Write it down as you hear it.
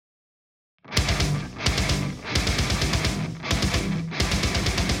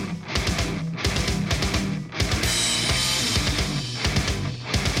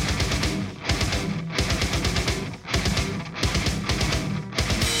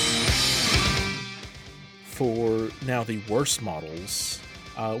for now the worst models,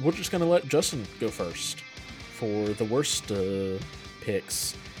 we're just going to let Justin go first for the worst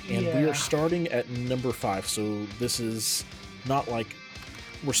picks. And we are starting at number 5. So this is not like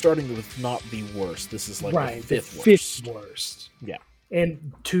we're starting with not the worst. This is like the fifth worst. Yeah.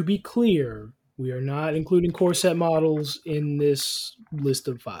 And to be clear, we are not including core set models in this list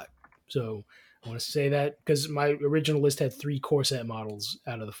of 5. So I want to say that because my original list had 3 core set models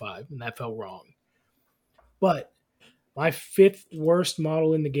out of the 5, and that felt wrong. But my 5th worst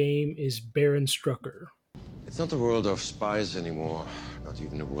model in the game is Baron Strucker. It's not the world of spies anymore, not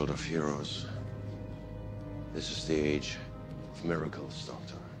even the world of heroes. This is the age of miracles,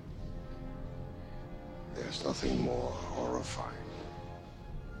 Doctor. There's nothing more horrifying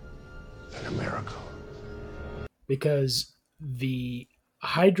than a miracle. Because the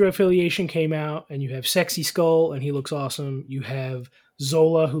Hydra affiliation came out, and you have Sexy Skull, and he looks awesome. You have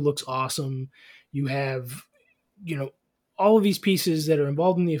Zola, who looks awesome. You have, all of these pieces that are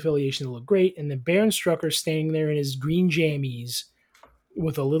involved in the affiliation that look great, and then Baron Strucker standing there in his green jammies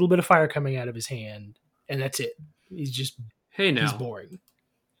with a little bit of fire coming out of his hand, and that's it. He's boring.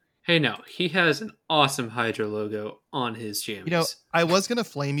 Hey, now, he has an awesome Hydra logo on his jammies. I was going to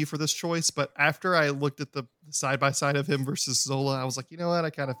flame you for this choice, but after I looked at the side-by-side of him versus Zola, I was like, you know what? I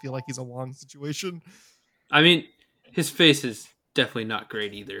kind of feel like he's a Wong situation. I mean, his face is definitely not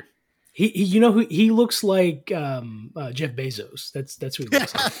great either. He looks like Jeff Bezos. That's who he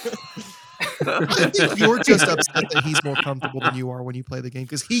looks like. I think you're just upset that he's more comfortable than you are when you play the game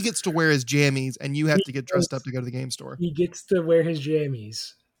because he gets to wear his jammies and you have to get dressed up to go to the game store. He gets to wear his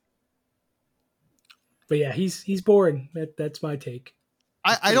jammies. But yeah, he's boring. That's my take.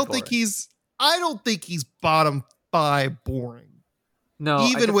 I don't think he's bottom 5 boring. No,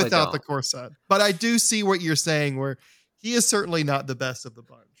 even without the core set. But I do see what you're saying where he is certainly not the best of the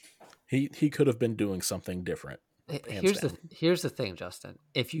bunch. He could have been doing something different. Here's the thing, Justin.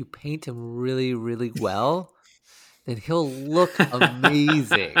 If you paint him really, really well, then he'll look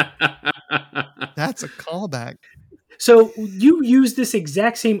amazing. That's a callback. So you use this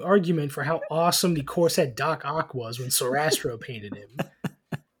exact same argument for how awesome the core set Doc Ock was when Sorastro painted him.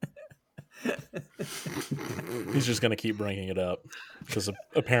 He's just going to keep bringing it up because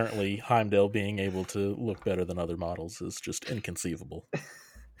apparently Heimdall being able to look better than other models is just inconceivable.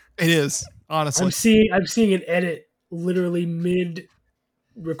 It is, honestly. I'm seeing an edit literally mid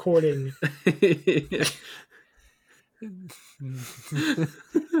recording. All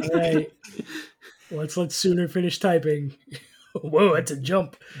right. Let's Sooner finish typing. Whoa, that's a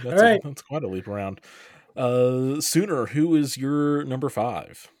jump. That's quite a leap around. Sooner, who is your number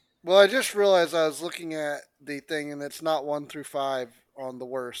 5? Well, I just realized I was looking at the thing, and it's not 1 through 5 on the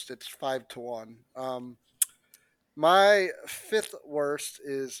worst. It's 5 to 1. My 5th worst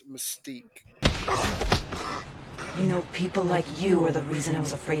is Mystique. People like you are the reason I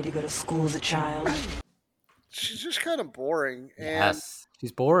was afraid to go to school as a child. She's just kind of boring. Yes,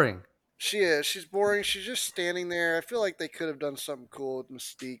 she's boring. She is. She's boring. She's just standing there. I feel like they could have done something cool with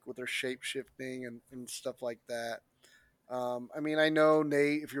Mystique with her shape-shifting and stuff like that. I know,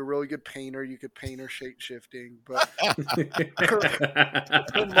 Nate, if you're a really good painter, you could paint her shape-shifting, but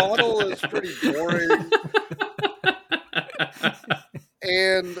her model is pretty boring.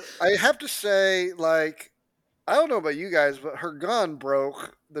 And I have to say, I don't know about you guys, but her gun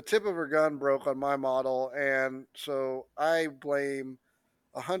broke. The tip of her gun broke on my model, and so I blame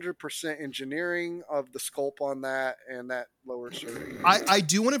 100% engineering of the sculpt on that and that lower survey. I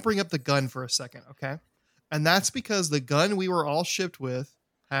do want to bring up the gun for a second, okay? And that's because the gun we were all shipped with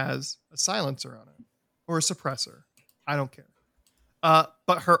has a silencer on it or a suppressor. I don't care.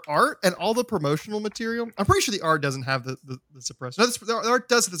 But her art and all the promotional material, I'm pretty sure the art doesn't have the suppressor. No, the art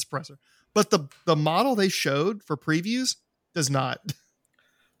does have the suppressor, but the model they showed for previews does not.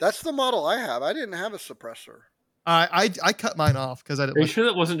 That's the model I have. I didn't have a suppressor. I cut mine off because I didn't. Are you sure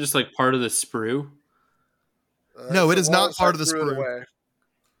that wasn't just part of the sprue? No, it is not part of the sprue.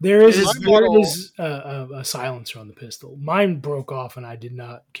 There is a silencer on the pistol. Mine broke off, and I did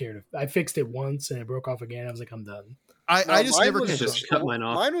not care to. I fixed it once, and it broke off again. I was like, I'm done. I just never just cut mine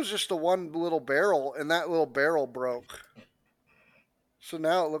off. Mine was just a one little barrel, and that little barrel broke. So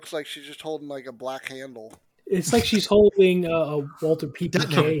now it looks like she's just holding a black handle. It's like she's holding a Walter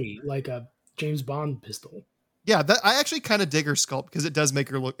PPK, like a James Bond pistol. Yeah, I actually kind of dig her sculpt because it does make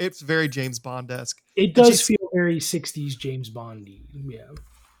her look. It's very James Bond-esque. It does feel very 60s James Bondy. Yeah.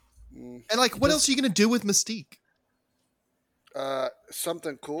 And what else are you going to do with Mystique?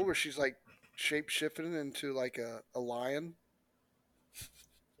 Something cool where she's shape shifting into a lion.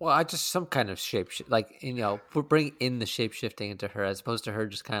 Well, I just some kind of bring in the shape shifting into her as opposed to her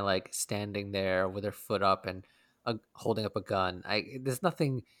just kind of like standing there with her foot up and holding up a gun. There's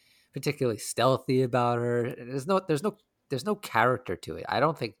nothing particularly stealthy about her. There's no character to it. I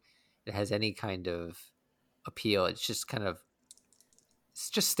don't think it has any kind of appeal. It's just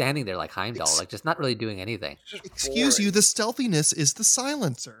standing there like Heimdall, like just not really doing anything. Excuse you, the stealthiness is the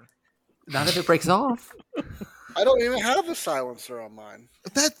silencer. Not if it breaks off. I don't even have a silencer on mine.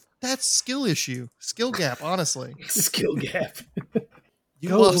 That's skill gap, honestly. Skill gap.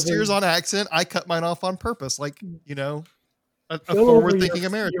 You lost yours on accident. I cut mine off on purpose. Like, a forward-thinking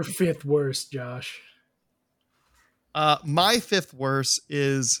American. Your fifth worst, Josh. My fifth worst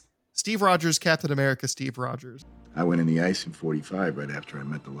is Steve Rogers, Captain America, Steve Rogers. I went in the ice in 45 right after I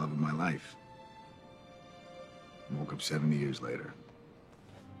met the love of my life. Woke up 70 years later.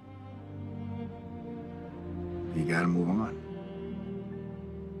 You gotta move on.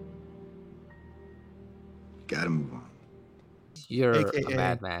 You're AKA, a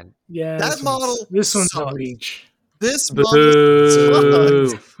madman. Yeah, that model. This one's sucks. a reach. This model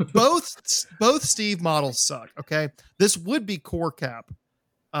sucks. Both Steve models suck. Okay, this would be Core Cap,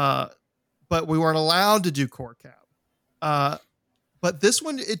 but we weren't allowed to do Core Cap. But this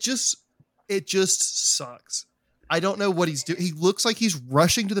one, it just sucks. I don't know what he's doing. He looks like he's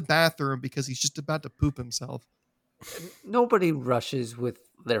rushing to the bathroom because he's just about to poop himself. Nobody rushes with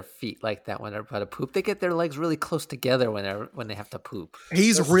their feet like that when they're about to poop. They get their legs really close together when they have to poop.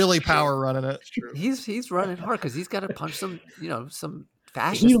 He's really power running it. He's running hard because he's got to punch some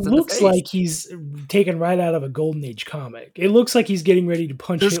fascists. He looks like he's taken right out of a Golden Age comic. It looks like he's getting ready to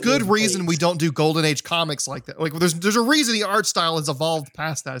punch. There's Hitler good in reason face. we don't do Golden Age comics like that. Like there's a reason the art style has evolved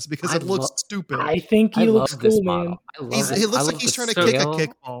past that. It's because it looks stupid. I think he looks love this cool, model. man. He looks like he's trying to kick a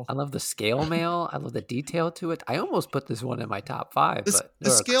kickball. I love the scale mail. I love the detail to it. I almost put this one in my top 5. But The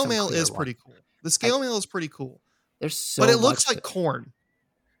scale mail is pretty cool. The scale mail is pretty cool. There's so but it much looks like corn.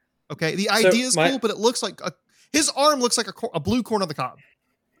 Okay, the idea is cool, but it looks like his arm looks like a blue corn on the cob.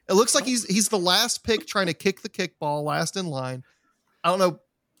 It looks like he's the last pick trying to kick the kickball, last in line. I don't know.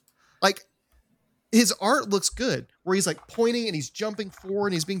 Like, his art looks good, where he's like pointing and he's jumping forward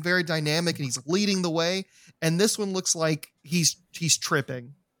and he's being very dynamic and he's leading the way. And this one looks like he's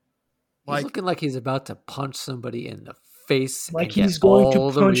tripping. He's looking like he's about to punch somebody in the face. Like he's going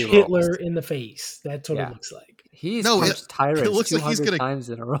to punch Hitler in the face. That's what it looks like. He's punched tyrants it looks 200 like he's gonna, times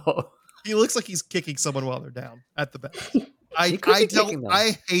in a row. He looks like he's kicking someone while they're down at the best.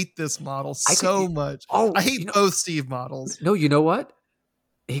 I hate this model so much. I hate both Steve models. No, you know what?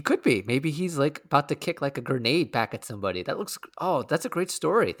 He could be. Maybe he's like about to kick like a grenade back at somebody. That's a great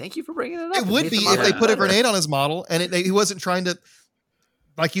story. Thank you for bringing it up. It would be if they put a grenade on his model and he wasn't trying to,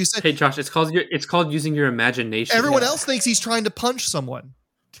 like you said. Hey Josh, it's called using your imagination. Everyone else thinks he's trying to punch someone,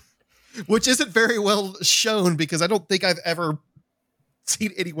 which isn't very well shown because I don't think I've ever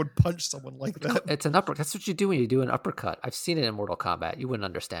seen anyone punch someone like that. It's an uppercut. That's what you do when you do an uppercut. I've seen it in Mortal Kombat. You wouldn't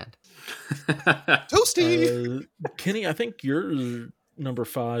understand. Toasty. Kenny, I think your number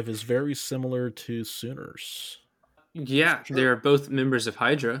 5 is very similar to Sooners. Yeah, they're both members of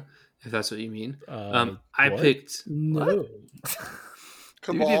Hydra, if that's what you mean. I picked no.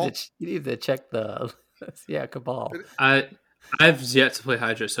 Cabal. You need to check the Cabal. I've yet to play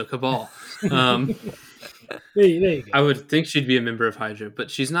Hydra, so Cabal. There you go. I would think she'd be a member of Hydra, but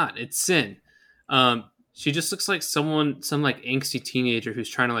she's not. It's Sin. She just looks like some like angsty teenager who's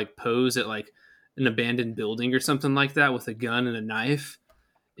trying to like pose at like an abandoned building or something like that with a gun and a knife,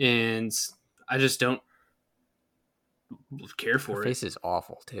 and I just don't care for Her it. face is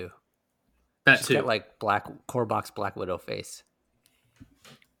awful too. She's got like core box Black Widow face.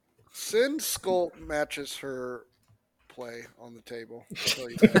 Sin's skull matches her play on the table.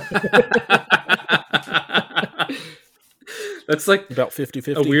 That's like about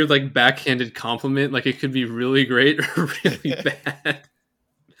 50-50. A weird like backhanded compliment. Like it could be really great or really bad.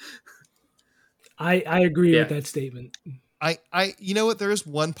 I agree with that statement. You know what? There is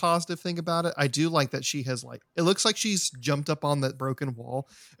one positive thing about it. I do like that she has it looks like she's jumped up on that broken wall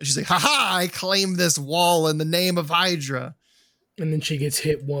and she's like, haha, I claim this wall in the name of Hydra. And then she gets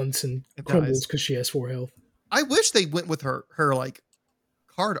hit once and crumbles because she has 4 health. I wish they went with her like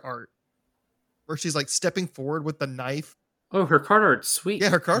card art where she's like stepping forward with the knife. Oh, her card art's sweet. Yeah,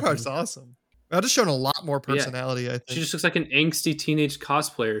 her card art's awesome. I've just shown a lot more personality, I think. She just looks like an angsty teenage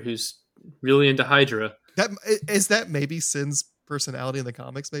cosplayer who's really into Hydra. Is that maybe Sin's personality in the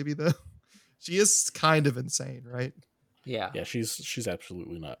comics, maybe, though? She is kind of insane, right? Yeah. Yeah, she's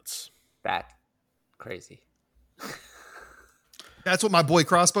absolutely nuts. Bat. Crazy. That's what my boy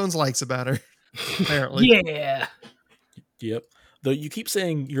Crossbones likes about her, apparently. Yeah. Yep. Though you keep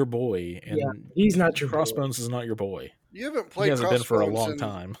saying your boy, and Yeah, he's not your boy. Crossbones is not your boy. You haven't He played hasn't been for a Crossbones long in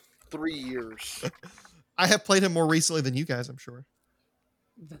time. 3 years. I have played him more recently than you guys, I'm sure.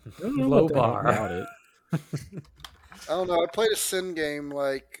 Low about that. bar. Doubt it. I don't know. I played a Sin game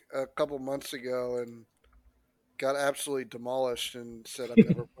like a couple months ago and got absolutely demolished and said I'm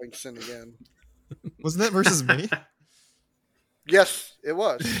never playing Sin again. Wasn't that versus me? Yes, it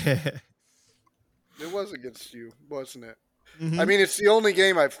was. Mhm. It was against you, wasn't it? I mean, it's the only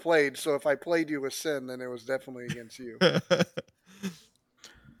game I've played, so if I played you with Sin, then it was definitely against you.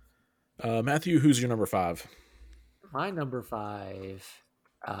 Matthew, who's your number 5? My number 5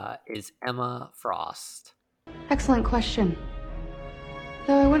 is Emma Frost. Excellent question.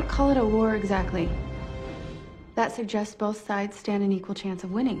 Though I wouldn't call it a war exactly. That suggests both sides stand an equal chance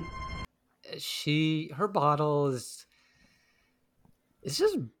of winning. Her bottle is, it's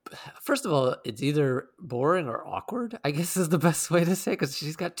just, first of all, it's either boring or awkward, I guess is the best way to say, because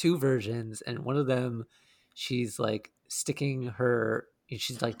she's got 2 versions, and one of them, she's like sticking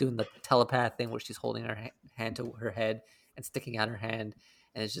she's like doing the telepath thing where she's holding her hand to her head and sticking out her hand,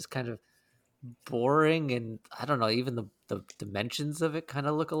 and it's just kind of boring, and I don't know, even the dimensions of it kind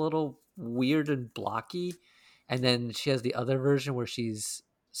of look a little weird and blocky. And then she has the other version where she's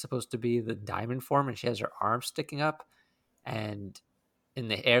supposed to be the diamond form, and she has her arm sticking up and in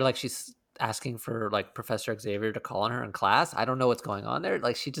the air, like she's asking for like Professor Xavier to call on her in class. I don't know what's going on there.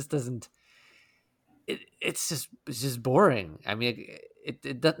 Like she just doesn't. It's just boring. I mean,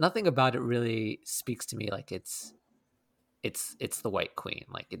 nothing about it really speaks to me like it's the White Queen.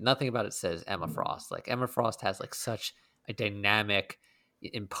 Like nothing about it says Emma Frost. Like Emma Frost has like such a dynamic,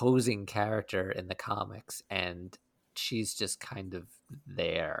 imposing character in the comics, and she's just kind of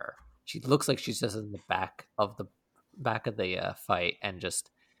there. She looks like she's just in the back of the fight and just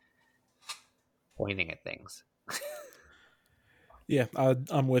pointing at things. Yeah,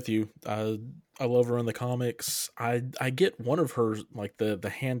 I'm with you. I love her in the comics. I get one of her, like the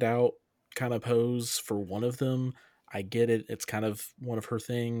handout kind of pose for one of them. I get it. It's kind of one of her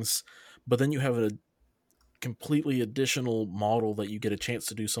things. But then you have a completely additional model that you get a chance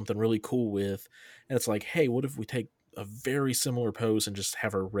to do something really cool with. And it's like, hey, what if we take a very similar pose and just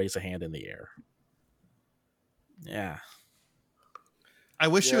have her raise a hand in the air? Yeah. I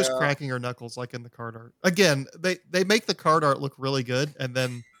wish she was cracking her knuckles like in the card art. Again, they make the card art look really good, and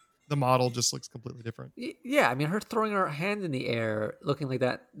then the model just looks completely different. Yeah, I mean, her throwing her hand in the air, looking like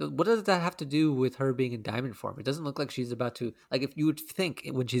that. What does that have to do with her being in diamond form? It doesn't look like she's about to. Like, if you would think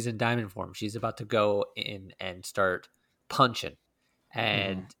when she's in diamond form, she's about to go in and start punching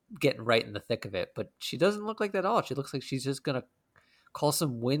and getting right in the thick of it. But she doesn't look like that at all. She looks like she's just gonna call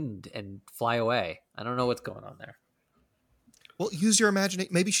some wind and fly away. I don't know what's going on there. Well, use your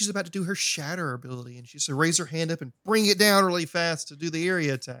imagination. Maybe she's about to do her shatter ability, and she's to raise her hand up and bring it down really fast to do the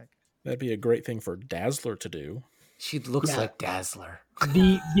area attack. That'd be a great thing for Dazzler to do. She looks like Dazzler.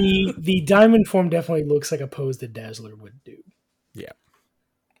 The diamond form definitely looks like a pose that Dazzler would do. Yeah.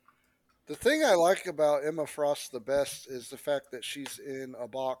 The thing I like about Emma Frost the best is the fact that she's in a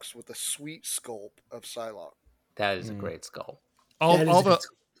box with a sweet sculpt of Psylocke. That is a great sculpt. All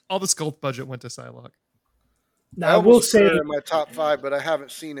the sculpt budget went to Psylocke. Now, I will say it in my top 5, but I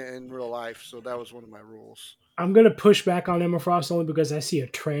haven't seen it in real life, so that was one of my rules. I'm going to push back on Emma Frost only because I see a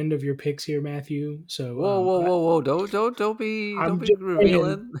trend of your picks here, Matthew. So whoa! Don't be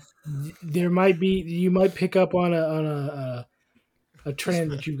revealing. There might be, you might pick up on a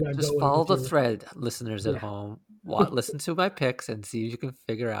trend that you've got. Just going follow the thread, listeners at home. Listen to my picks and see if you can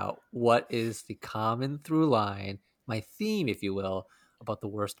figure out what is the common through line, my theme, if you will, about the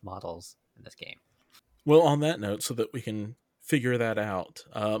worst models in this game. Well, on that note, so that we can figure that out,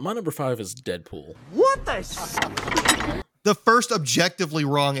 my number 5 is Deadpool. What the first objectively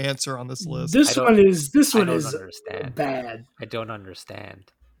wrong answer on this list. This one is understand. Bad. I don't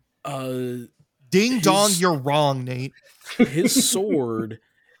understand. Ding dong, you're wrong, Nate. His sword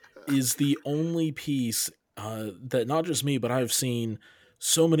is the only piece that not just me, but I've seen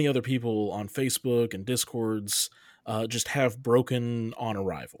so many other people on Facebook and Discords just have broken on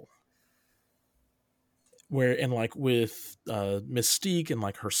arrival. Where, and like with Mystique and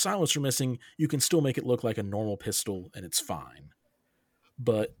like her silencer missing, you can still make it look like a normal pistol and it's fine.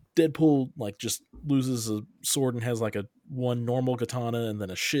 But Deadpool like just loses a sword and has like one normal katana and then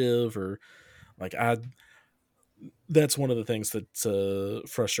a shiv, or like that's one of the things that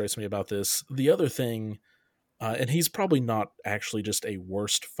frustrates me about this. The other thing, and he's probably not actually just a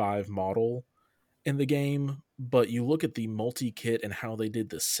worst 5 model in the game, but you look at the multi-kit and how they did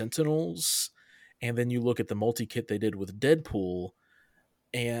the Sentinels, and then you look at the multi-kit they did with Deadpool,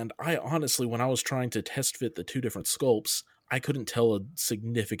 and I honestly, when I was trying to test fit the 2 different sculpts, I couldn't tell a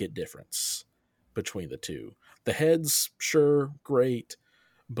significant difference between the two. The heads, sure, great,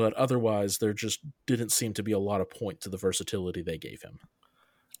 but otherwise there just didn't seem to be a lot of point to the versatility they gave him.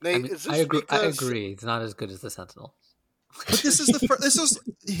 Nate, I mean, is I this agree. because I agree. It's not as good as the Sentinel. But this is the first. This was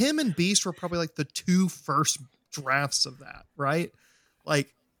him and Beast were probably like the two first drafts of that, right?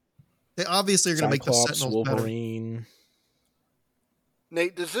 Like they obviously are going to make the Cyclops, Sentinels better. Wolverine.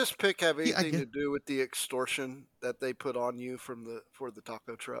 Nate, does this pick have Yeah, I anything get- to do with the extortion that they put on you for the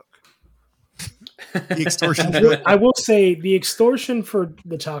taco truck? The extortion. I will say the extortion for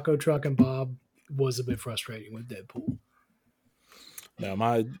the taco truck and Bob was a bit frustrating with Deadpool. Now,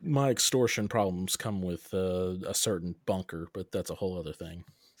 my extortion problems come with a certain bunker, but that's a whole other thing.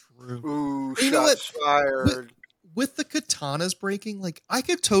 True. Ooh, You know what? shots fired. With the katanas breaking, like I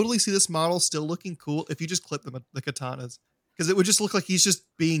could totally see this model still looking cool if you just clip them the katanas, because it would just look like he's just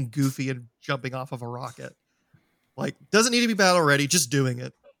being goofy and jumping off of a rocket. Like doesn't need to be battle ready, just doing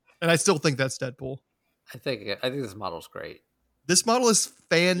it. And I still think that's Deadpool. I think this model's great. This model is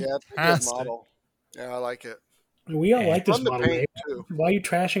Yeah, it's a good fantastic. model. Yeah, I like it. We all like this Fun to model. paint, Nate. too. Why are you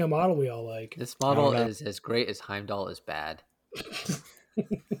trashing a model we all like? This model don't know. is as great as Heimdall is bad.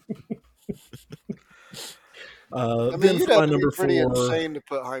 I Then mean, you'd for my have to be number pretty 4, insane to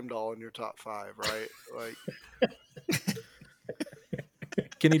put Heimdall in your top 5, right? Like,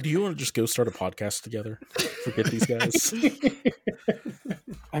 Kenny, do you want to just go start a podcast together? Forget these guys.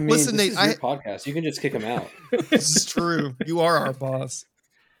 I mean, Listen, this Nate, is your podcast. You can just kick them out. This is true. You are our boss.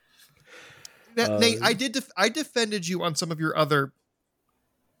 Nate, I defended you on some of your other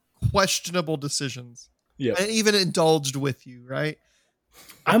questionable decisions. Yeah. And even indulged with you, right?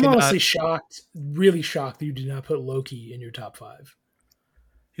 I'm honestly shocked, really shocked that you did not put Loki in your top 5.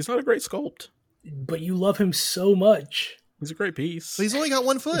 He's not a great sculpt. But you love him so much. He's a great piece. But he's only got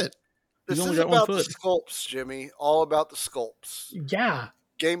 1 foot. this only is got one about the foot. sculpts, Jimmy. All about the sculpts. Yeah.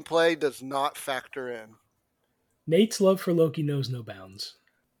 Gameplay does not factor in. Nate's love for Loki knows no bounds.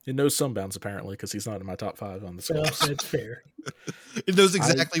 It knows some bounds, apparently, because he's not in my top 5 on the So sculpts. that's fair. It knows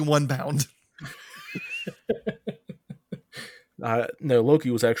exactly 1 bound. No, Loki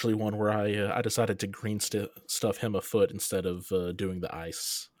was actually one where I decided to green stuff him a foot instead of doing the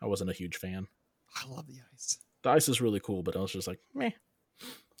ice. I wasn't a huge fan. I love the ice. The ice is really cool, but I was just like, meh.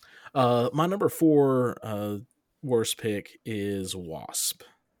 My number 4 worst pick is Wasp.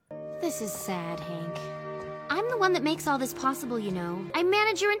 This is sad, Hank. I'm the one that makes all this possible, you know. I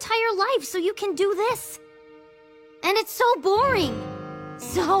manage your entire life so you can do this. And it's so boring.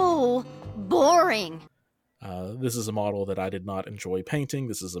 So boring. This is a model that I did not enjoy painting.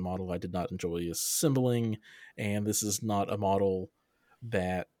 This is a model I did not enjoy assembling. And this is not a model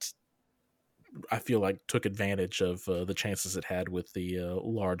that I feel like took advantage of the chances it had with the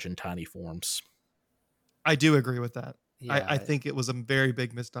large and tiny forms. I do agree with that. Yeah. I think it was a very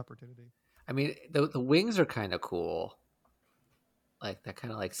big missed opportunity. I mean, the wings are kind of cool. Like that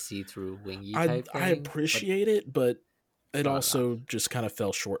kind of like see-through wingy type thing. I appreciate it, but it Not also just kind of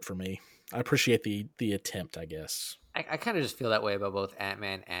fell short for me. I appreciate the attempt, I guess. I kind of just feel that way about both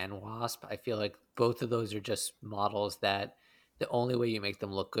Ant-Man and Wasp. I feel like both of those are just models that the only way you make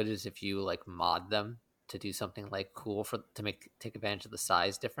them look good is if you like mod them to do something like cool take advantage of the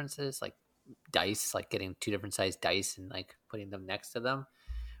size differences, like dice, like getting 2 different size dice and like putting them next to them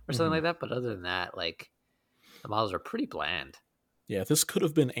or something like that. But other than that, like the models are pretty bland. Yeah, this could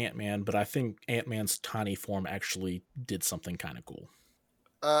have been Ant-Man, but I think Ant-Man's tiny form actually did something kind of cool.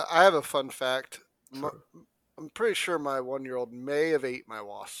 I have a fun fact. I'm pretty sure my 1-year-old may have ate my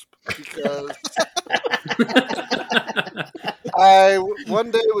wasp because I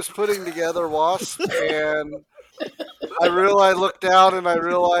one day was putting together wasp and I looked down and I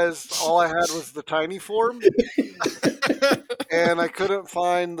realized all I had was the tiny form and I couldn't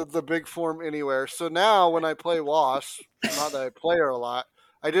find the big form anywhere. So now when I play wasp, not that I play her a lot,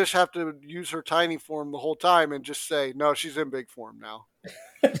 I just have to use her tiny form the whole time and just say, no, she's in big form now.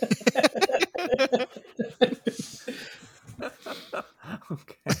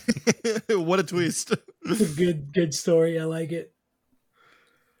 Okay. What a twist. It's a good story. I like it.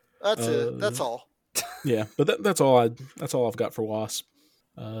 That's it. That's all. Yeah, but that's all I've got for Wasp.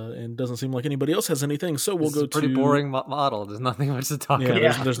 And doesn't seem like anybody else has anything, so we'll go to pretty boring model. There's nothing much to talk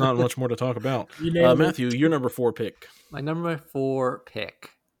about. There's not much more to talk about. Matthew, your number 4 pick. My number 4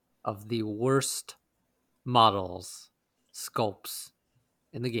 pick of the worst models, sculpts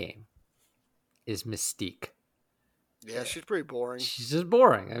in the game is Mystique. Yeah, she's pretty boring. She's just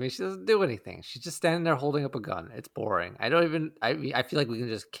boring. I mean, she doesn't do anything. She's just standing there holding up a gun. It's boring. I feel like we can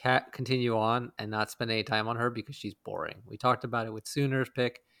just continue on and not spend any time on her because she's boring. We talked about it with Sooner's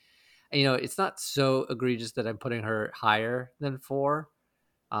pick. And, it's not so egregious that I'm putting her higher than 4.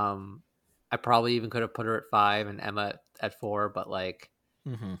 I probably even could have put her at 5 and Emma at 4, but like,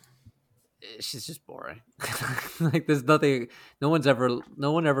 she's just boring. Like, there's nothing. No one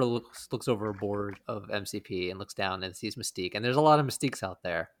ever looks over a board of MCP and looks down and sees Mystique. And there's a lot of Mystiques out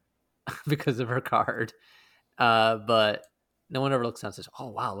there because of her card. But no one ever looks down and says, "Oh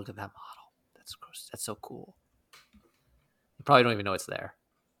wow, look at that model. That's gross. That's so cool." You probably don't even know it's there,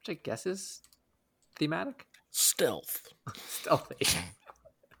 which I guess is thematic. Stealth. Stealthy.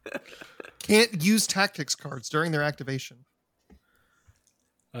 Can't use tactics cards during their activation.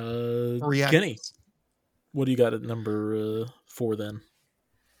 Kenny, what do you got at number 4 then?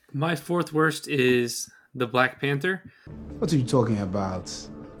 My 4th worst is the Black Panther. What are you talking about?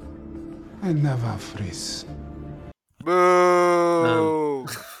 I never freeze. Boo!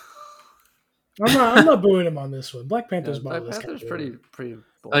 I'm not booing him on this one. Black Panther's model Black Panther's pretty boring.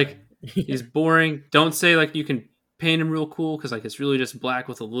 Like, he's boring. Don't say like you can paint him real cool, because like it's really just black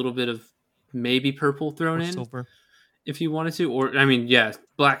with a little bit of maybe purple thrown in. Silver. If you wanted to, or I mean, yeah,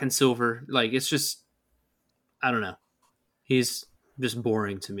 black and silver. Like, it's just, I don't know. He's just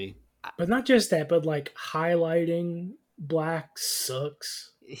boring to me. But not just that, but like highlighting black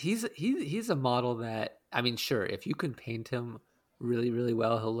sucks. He's a model that, I mean, sure, if you can paint him really, really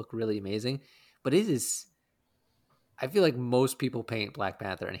well, he'll look really amazing. But it is, I feel like most people paint Black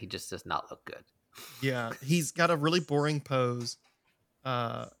Panther and he just does not look good. Yeah, he's got a really boring pose.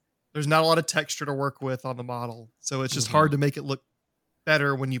 There's not a lot of texture to work with on the model, so it's just hard to make it look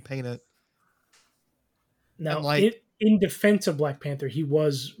better when you paint it. Now, in defense of Black Panther, he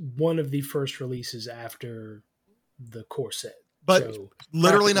was one of the first releases after the core set. But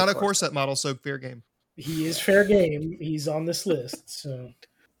literally not a core set model, so fair game. He is fair game. He's on this list. So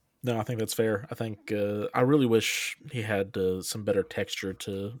No, I think that's fair. I think I really wish he had some better texture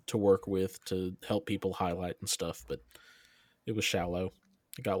to work with to help people highlight and stuff, but it was shallow.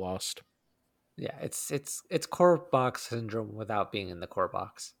 It got lost. Yeah, it's core box syndrome without being in the core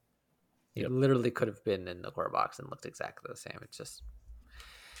box. It literally could have been in the core box and looked exactly the same. It's just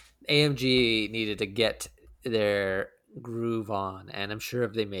AMG needed to get their groove on, and I'm sure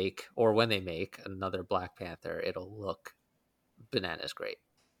if they make, or when they make another Black Panther, it'll look bananas great.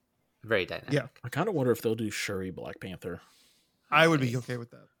 Very dynamic. Yeah. I kind of wonder if they'll do Shuri Black Panther. I would be okay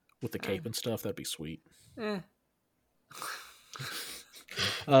with that. With the cape and stuff, that'd be sweet.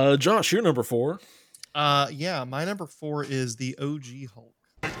 Josh, you're number 4. Yeah, my number 4 is the OG Hulk.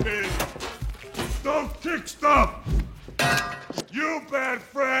 Don't kick stuff! You bad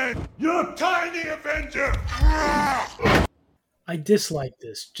friend! You tiny Avenger! I dislike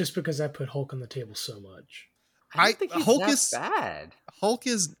this just because I put Hulk on the table so much. I don't think he's Hulk that is bad. Hulk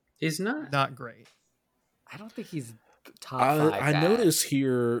is He's not great. I don't think he's top 5 I bad. notice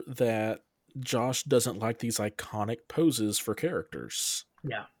here that Josh doesn't like these iconic poses for characters.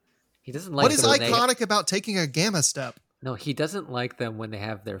 Yeah. He doesn't like What is them when iconic about taking a gamma step? No, he doesn't like them when they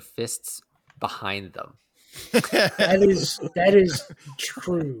have their fists behind them. That is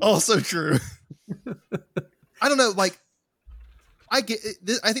true. Also true. I don't know. Like, I get.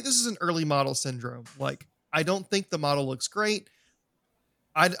 I think this is an early model syndrome. Like, I don't think the model looks great.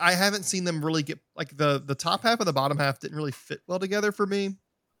 I haven't seen them really get, like, the top half and the bottom half didn't really fit well together for me.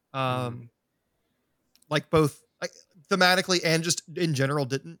 Like, both like thematically and just in general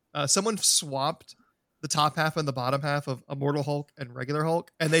didn't. Someone swapped the top half and the bottom half of Immortal Hulk and regular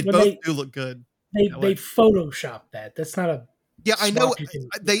Hulk, and they both do look good. They photoshopped that. That's not a I know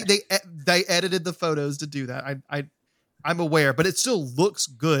they edited the photos to do that. I'm aware, but it still looks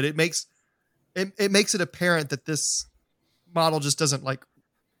good. It makes it apparent that this model just doesn't like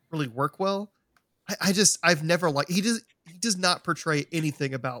really work well. I've never liked, he does not portray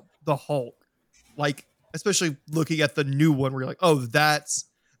anything about the Hulk, like, especially looking at the new one where you're like, oh, that's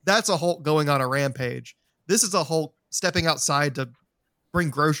a Hulk going on a rampage. This is a Hulk stepping outside to bring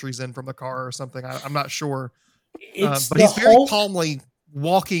groceries in from the car or something. I'm not sure. But he's very calmly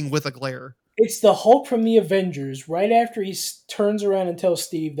walking with a glare. It's the Hulk from the Avengers. Right after he turns around and tells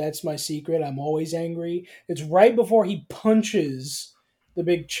Steve, "That's my secret. I'm always angry." It's right before he punches the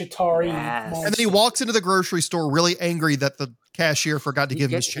big Chitauri monster. And then he walks into the grocery store really angry that the cashier forgot to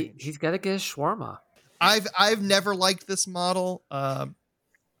give him his change. He's got to get his shawarma. I've never liked this model.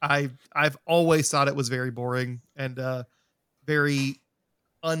 I've always thought it was very boring and very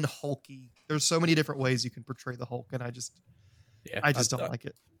unhulky. There's so many different ways you can portray the Hulk, and I just don't like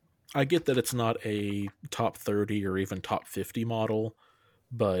it. I get that it's not a top 30 or even top 50 model,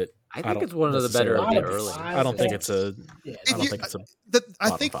 but I think it's one of the better of the early. I don't think it's a. I don't think it's a.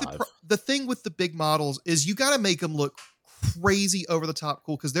 I think the thing with the big models is you got to make them look crazy over the top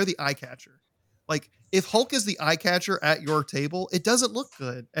cool because they're the eye catcher. Like if Hulk is the eye catcher at your table, it doesn't look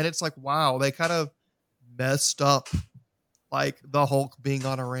good. And it's like, wow, they kind of messed up like the Hulk being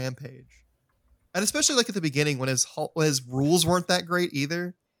on a rampage. And especially like at the beginning when his rules weren't that great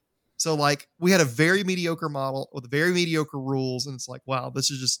either. So like we had a very mediocre model with very mediocre rules, and it's like, wow,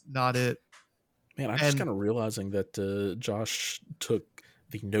 this is just not it. Man, I'm just kind of realizing that Josh took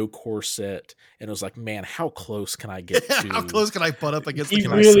the no core set and it was like, man, how close can I get to? How close can I butt up against He the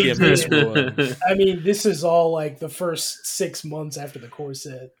really this did. one? I mean, this is all like the first 6 months after the core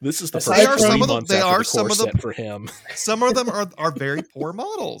set. This is the Aside first from- 3 months after the core set for him. Some of them are very poor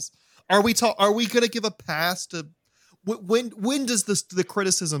models. Are we going to give a pass to when does the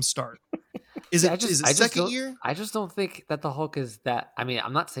criticism start? Is it second year? I just don't think that the Hulk is that. I mean,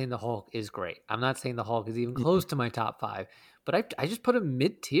 I'm not saying the Hulk is great. I'm not saying the Hulk is even close to my top 5. But I just put him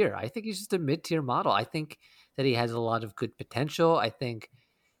mid tier. I think he's just a mid tier model. I think that he has a lot of good potential. I think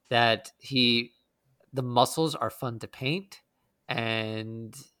that the muscles are fun to paint,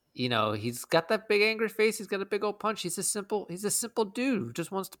 and he's got that big angry face. He's got a big old punch. He's a simple dude who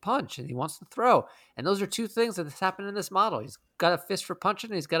just wants to punch and he wants to throw. And those are two things that's happened in this model. He's got a fist for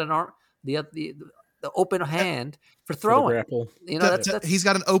punching. And he's got an arm, the open hand for throwing. For the grapple. He's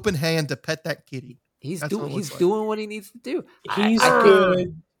got an open hand to pet that kitty. He's doing what he needs to do. He's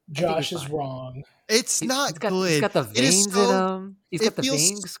good. Josh is wrong. It's not good. He's got the veins in him. He's got the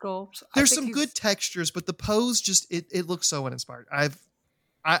vein sculpts. There's some good textures, but the pose just it looks so uninspired.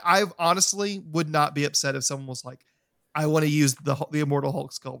 I've honestly would not be upset if someone was like, I want to use the Immortal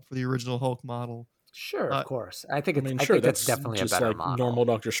Hulk sculpt for the original Hulk model. Sure, of course. I think that's definitely just a better like model. Normal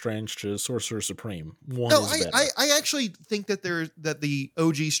Doctor Strange to Sorcerer Supreme. I actually think that the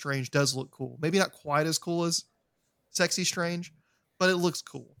OG Strange does look cool. Maybe not quite as cool as Sexy Strange, but it looks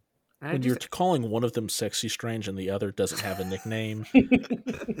cool. When you're calling one of them Sexy Strange and the other doesn't have a nickname,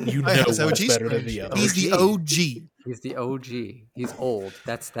 you know what's better than the other. He's the OG. He's the OG. He's old.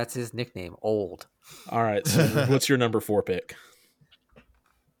 That's his nickname, old. All right, so what's your number 4 pick?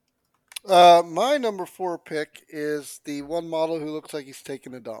 My number 4 pick is the one model who looks like he's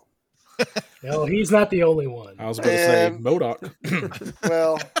taking a dump. No, he's not the only one. I was about to say MODOK.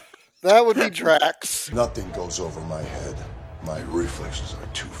 Well, that would be Drax. Nothing goes over my head. My reflexes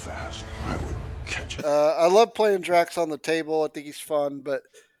are too fast. I would catch it. I love playing Drax on the table. I think he's fun, but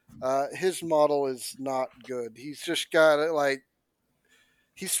his model is not good. He's just got it like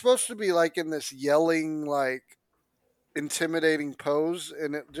he's supposed to be like in this yelling, like intimidating pose,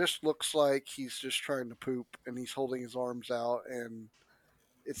 and it just looks like he's just trying to poop and he's holding his arms out, and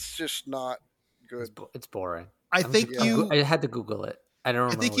it's just not good. It's boring. I had to Google it. I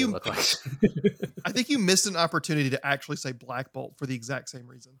don't remember what it looked like. I think you missed an opportunity to actually say Black Bolt for the exact same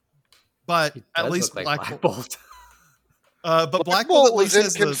reason. But at least like Black Bolt. But Black Bolt at was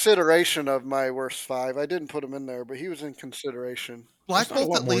least in consideration of my worst 5. I didn't put him in there, but he was in consideration. Black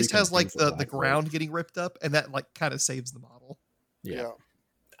Bolt at least has like the ground getting ripped up, and that like kind of saves the model. Yeah.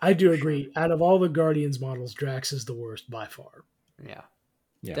 I do agree. Out of all the Guardians models, Drax is the worst by far. Yeah.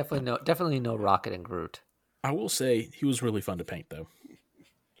 Definitely no Rocket and Groot. I will say he was really fun to paint though.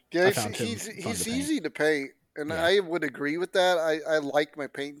 Yeah, he's easy to paint, and I would agree with that. I like my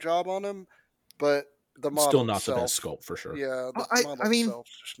paint job on him, but the model still not itself, the best sculpt for sure. Yeah, the model itself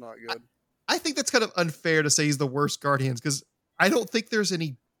is just not good. I think that's kind of unfair to say he's the worst Guardians because I don't think there's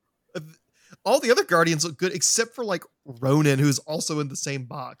any. All the other Guardians look good except for like Ronan, who's also in the same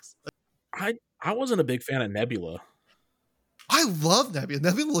box. I wasn't a big fan of Nebula. I love Nebula.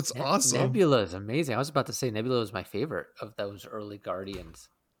 Nebula looks awesome. Nebula is amazing. I was about to say Nebula was my favorite of those early Guardians.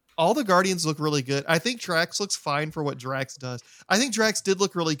 All the Guardians look really good. I think Drax looks fine for what Drax does. I think Drax did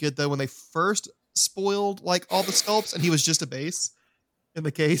look really good though when they first spoiled like all the sculpts and he was just a base in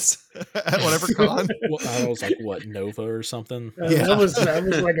the case at whatever con. I was like, what, Nova or something? That was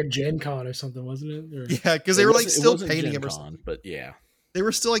like a Gen Con or something, wasn't it? Or... Yeah, because they were like still painting him or something. But yeah. They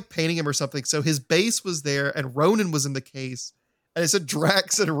were still like painting him or something. So his base was there and Ronan was in the case. And it said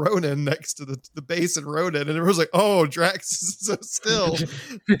Drax and Ronan next to the base and Ronan. And everyone was like, oh, Drax is so still.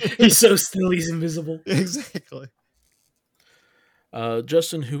 He's so still, he's invisible. Exactly.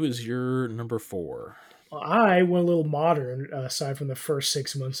 Justin, who is your number 4? Well, I went a little modern, aside from the first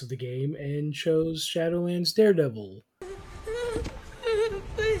 6 months of the game, and chose Shadowlands Daredevil.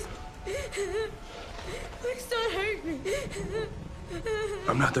 Please don't hurt me.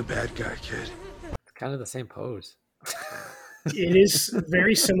 I'm not the bad guy, kid. It's kind of the same pose. It is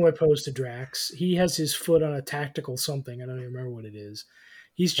very similar pose to Drax. He has his foot on a tactical something. I don't even remember what it is.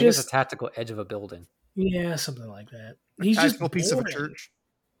 He's just a tactical edge of a building. Yeah, something like that. He's a just piece of a church.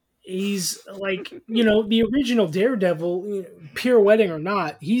 he's like, the original Daredevil, pirouetting or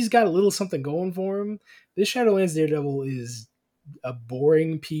not, he's got a little something going for him. This Shadowlands Daredevil is a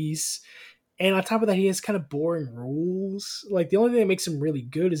boring piece. And on top of that, he has kind of boring rules. Like, the only thing that makes him really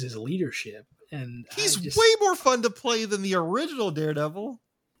good is his leadership. And he's way more fun to play than the original Daredevil.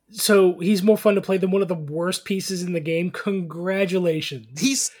 So he's more fun to play than one of the worst pieces in the game. Congratulations.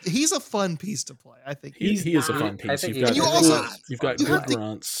 He's a fun piece to play. I think he is a fun piece. You've got good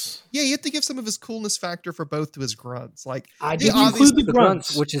grunts. Yeah, you have to give some of his coolness factor for both to his grunts. Like I didn't include the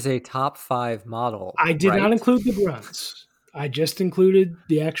grunts, which is a top 5 model. I did not include the grunts. I just included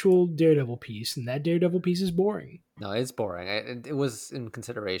the actual Daredevil piece, and that Daredevil piece is boring. No, it's boring. It was in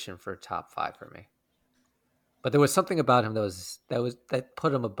consideration for top 5 for me. But there was something about him that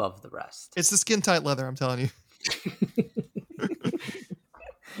put him above the rest. It's the skin tight leather, I'm telling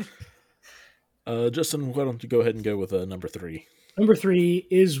you. Justin, why don't you go ahead and go with number 3? Number 3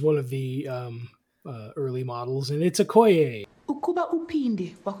 is one of the early models, and it's Okoye. Ukuba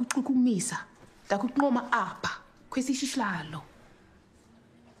uphinde wakuchukumisa, takunqoma apha kwesi sihlalo.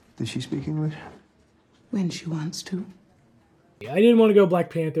 Does she speak English? When she wants to. I didn't want to go Black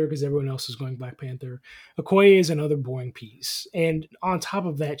Panther because everyone else is going Black Panther. Okoye is another boring piece. And on top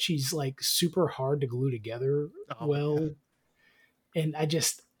of that, she's like super hard to glue together well. Yeah. And I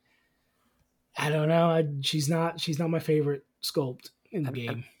don't know. She's not my favorite sculpt in the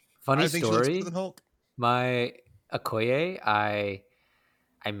game. Funny story. My Okoye, I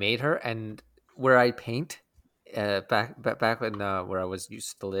made her, and where I paint back when where I was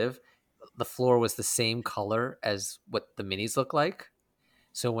used to live, the floor was the same color as what the minis look like.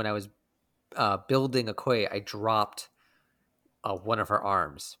 So when I was building Okoye, I dropped one of her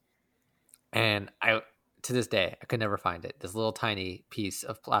arms, and to this day I could never find it. This little tiny piece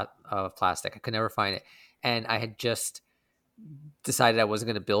of plastic, I could never find it, and I had just decided I wasn't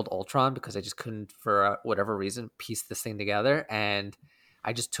going to build Ultron because I just couldn't, for whatever reason, piece this thing together. And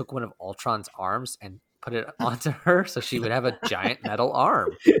I just took one of Ultron's arms and put it onto her so she would have a giant metal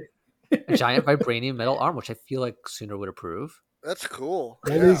arm. A giant vibranium metal arm, which I feel like Sooner would approve. That's cool.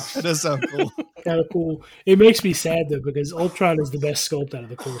 That does sound cool. Kind of cool. It makes me sad though because Ultron is the best sculpt out of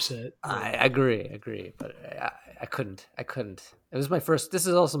the core set. I agree, but I couldn't. It was my first. This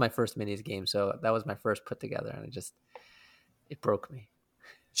is also my first minis game, so that was my first put together, and it broke me.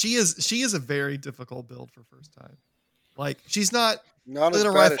 She is a very difficult build for first time. Like she's not as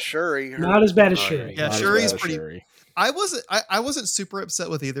bad as Shuri. Not as bad as Shuri. Yeah, Shuri's pretty. Shuri. I wasn't super upset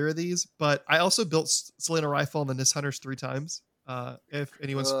with either of these, but I also built Selena Rifle on the Nis Hunters 3 times. If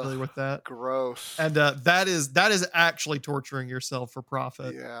anyone's familiar with that. Gross. And that is actually torturing yourself for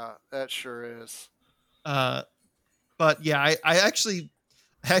profit. Yeah, that sure is. But yeah, I actually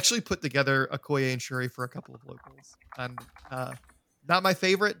put together Okoye and Shuri for a couple of locals, and not my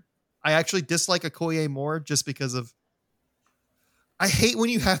favorite. I actually dislike Okoye more just because of. I hate when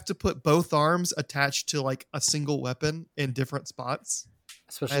you have to put both arms attached to like a single weapon in different spots,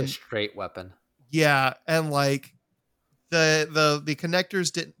 especially a straight weapon. Yeah, and like the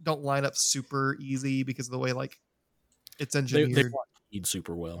connectors don't line up super easy because of the way like it's engineered. They feed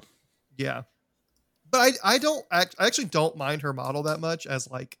super well. Yeah, but I actually don't mind her model that much as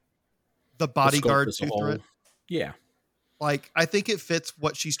like the bodyguard to threat. Yeah, like I think it fits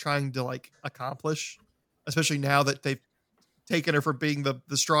what she's trying to like accomplish, especially now that they've taken her from being the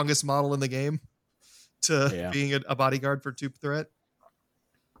strongest model in the game to being a bodyguard for Tube Threat.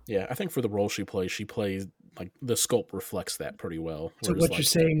 Yeah, I think for the role she plays like the sculpt reflects that pretty well. So what you're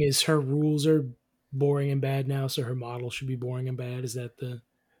saying is her rules are boring and bad now, so her model should be boring and bad. Is that the?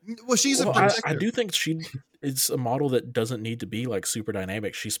 Well, she's a protector. I do think it's a model that doesn't need to be like super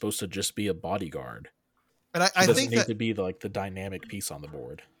dynamic. She's supposed to just be a bodyguard. And I think need to be like the dynamic piece on the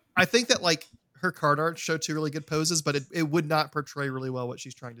board. I think that like her card art show 2 really good poses, but it would not portray really well what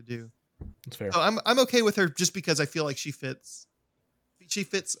she's trying to do. That's fair. So I'm okay with her just because I feel like she fits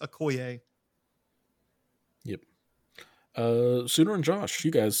Okoye. Yep. Sooner and Josh,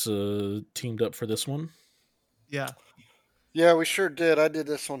 you guys teamed up for this one. Yeah. Yeah, we sure did. I did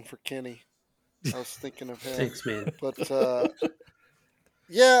this one for Kenny. I was thinking of him. Thanks, man. But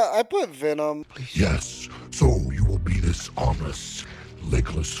yeah, I put Venom. Yes, so you will be this armless,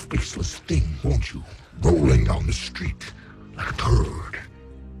 legless, faceless thing, won't you? Rolling down the street like a turd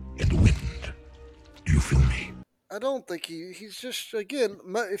in the wind. Do you feel me? I don't think he's just, again,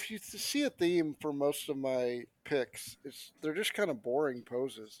 if you see a theme for most of my picks, they're just kind of boring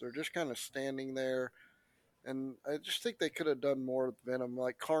poses. They're just kind of standing there. And I just think they could have done more with Venom.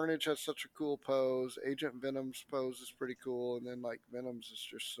 Like Carnage has such a cool pose. Agent Venom's pose is pretty cool. And then like Venom's is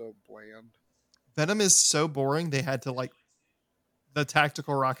just so bland. Venom is so boring. They had to like the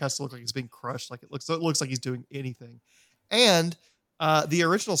tactical rock has to look like he's being crushed. Like it looks like he's doing anything. And the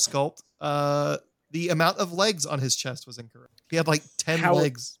original sculpt, the amount of legs on his chest was incorrect. He had like 10 How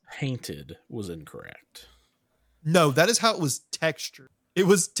legs. Painted was incorrect. No, that is how it was textured. It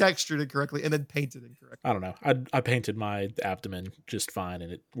was textured incorrectly and then painted incorrectly. I don't know. I painted my abdomen just fine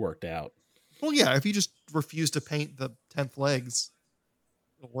and it worked out. Well, yeah, if you just refuse to paint the 10th legs,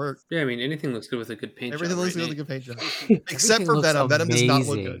 it'll work. Yeah, I mean, anything looks good with a good paint Everything job. looks right, good with a good paint job. Except Everything for looks Venom. Venom does not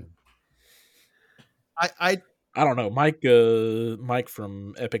look amazing. good. I don't know. Mike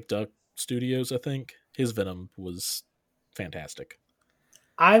from Epic Duck Studios, I think, his Venom was fantastic.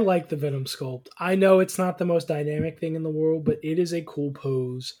 I like the Venom sculpt. I know it's not the most dynamic thing in the world, but it is a cool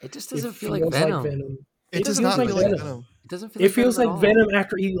pose. It just doesn't feel feels like Venom. It does not feel like Venom. It doesn't feel. It like feels Venom like at all. Venom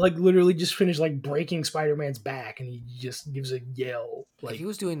after he like literally just finished like breaking Spider-Man's back, and he just gives a yell. Like If he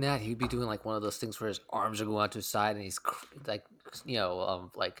was doing that, he'd be doing like one of those things where his arms are going out to his side and he's like,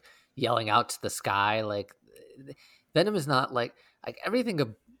 like yelling out to the sky. Like Venom is not like everything.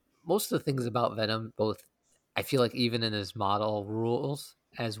 Most of the things about Venom, both I feel like even in his model rules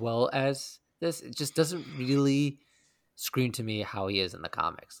as well as this, it just doesn't really scream to me how he is in the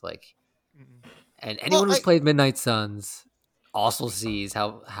comics. Like, and anyone who's played Midnight Suns also sees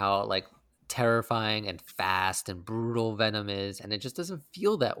how like terrifying and fast and brutal Venom is, and it just doesn't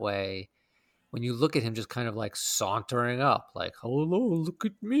feel that way when you look at him just kind of like sauntering up, like, hello, look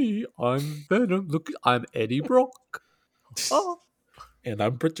at me, I'm Venom, look, I'm Eddie Brock. Oh. And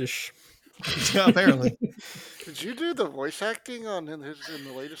I'm British. Yeah, apparently. Did you do the voice acting in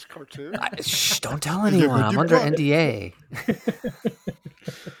the latest cartoon? Shh, don't tell anyone. I'm under NDA.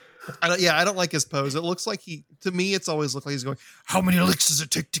 I don't like his pose. It looks like to me, it's always looked like he's going, how many licks does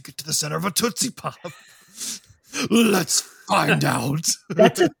it take to get to the center of a Tootsie Pop? Let's find out.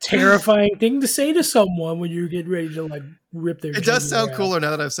 That's a terrifying thing to say to someone when you're getting ready to like rip their. It does sound cooler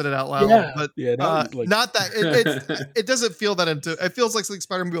now that I've said it out loud. Yeah. But not that. It doesn't feel that into. It feels like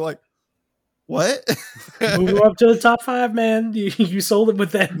Spider-Man be like, what? Move up to the top 5, man. You sold it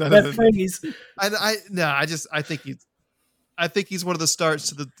with that phrase. I think he's one of the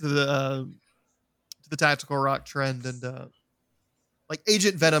starts to the tactical rock trend, and like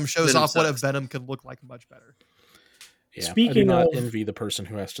Agent Venom shows off what a Venom can look like much better. Yeah, I do not envy the person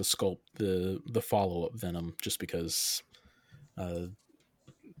who has to sculpt the follow-up Venom just because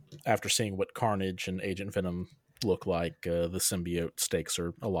after seeing what Carnage and Agent Venom look like, the symbiote stakes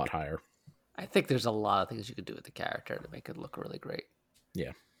are a lot higher. I think there's a lot of things you could do with the character to make it look really great.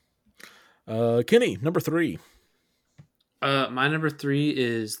 Yeah. Kenny, number 3. My number 3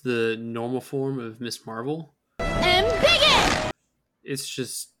 is the normal form of Miss Marvel. And bigot! It's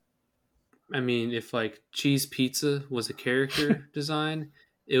just, I mean, if like Cheese Pizza was a character design,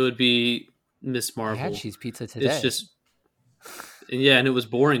 it would be Miss Marvel. I had Cheese Pizza today. It's just, and it was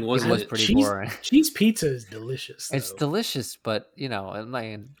boring, wasn't it? Was pretty boring. Cheese Pizza is delicious. Though. It's delicious, but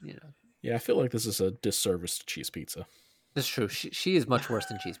Yeah, I feel like this is a disservice to Cheese Pizza. That's true. She is much worse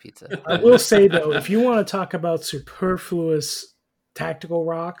than Cheese Pizza. I will say though, if you want to talk about superfluous tactical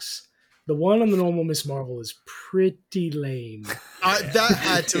rocks, the one on the normal Miss Marvel is pretty lame. That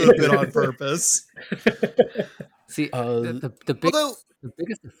had to have been on purpose. See, the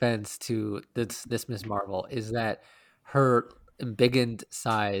biggest offense to this Miss Marvel is that her embiggened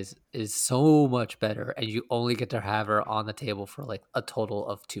size is so much better, and you only get to have her on the table for like a total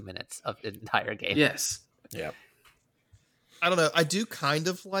of 2 minutes of the entire game. Yes. Yeah. I don't know. I do kind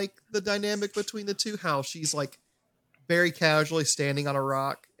of like the dynamic between the two, how she's like very casually standing on a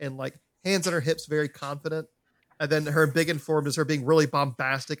rock and like hands on her hips, very confident. And then her big form is her being really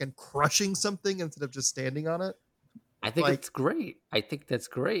bombastic and crushing something instead of just standing on it. I think it's great. I think that's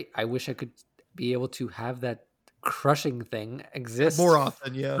great. I wish I could be able to have that crushing thing exist more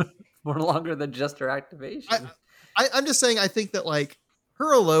often. Yeah. more longer than just her activation. I'm just saying, I think that like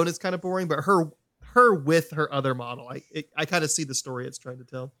her alone is kind of boring, but her with her other model, I kind of see the story it's trying to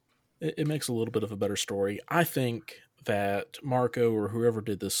tell. It makes a little bit of a better story. I think that Marco or whoever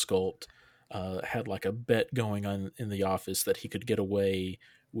did this sculpt had like a bet going on in the office that he could get away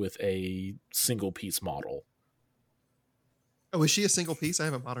with a single piece model. Oh, is she a single piece? I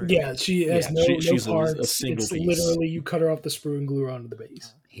haven't bought her. Yeah, she has she's parts. a single it's piece. Literally, you cut her off the sprue and glue her onto the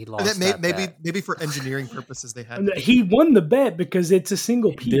base. He lost that maybe for engineering purposes they had. He won the bet because it's a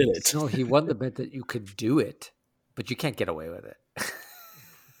single piece. Did it? No, he won the bet that you could do it, but you can't get away with it.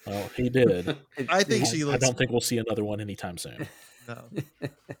 Well, he did. I think she looks. I don't think we'll see another one anytime soon. No.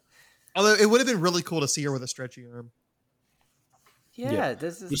 Although it would have been really cool to see her with a stretchy arm. Yeah.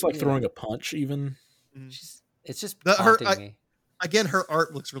 This is just like throwing a punch, even. It's just haunting me. Again, her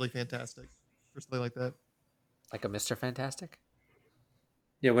art looks really fantastic for something like that. Like a Mr. Fantastic?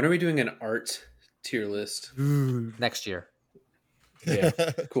 Yeah, when are we doing an art tier list? Next year. Yeah.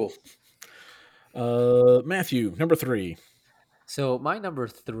 Cool. Matthew, number 3. So my number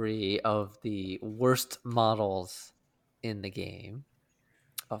 3 of the worst models in the game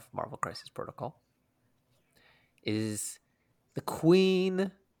of Marvel Crisis Protocol is the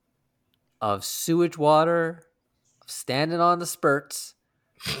queen of sewage water, of standing on the spurts,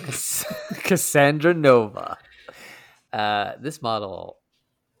 Cassandra Nova. This model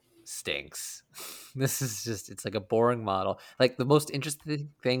stinks. This is just, it's like a boring model. Like, the most interesting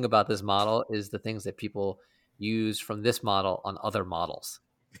thing about this model is the things that people use from this model on other models.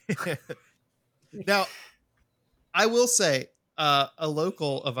 Now, I will say, a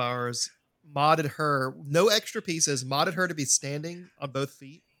local of ours modded her, no extra pieces, modded her to be standing on both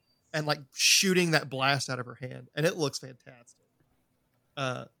feet and like shooting that blast out of her hand, and it looks fantastic.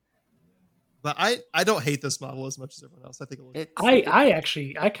 But I don't hate this model as much as everyone else. I think it looks.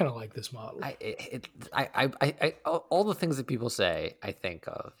 I kind of like this model. All the things that people say, I think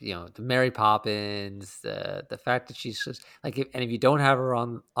of, the Mary Poppins, the fact that she's just like, and if you don't have her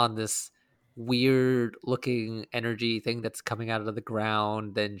on this weird looking energy thing that's coming out of the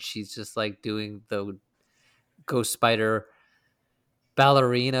ground, then she's just like doing the Ghost Spider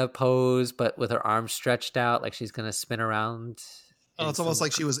ballerina pose, but with her arms stretched out, like she's gonna spin around. Oh, it's almost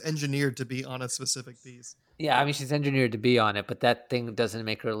like she was engineered to be on a specific piece. Yeah, I mean, she's engineered to be on it, but that thing doesn't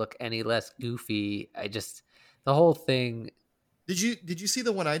make her look any less goofy. The whole thing. Did you see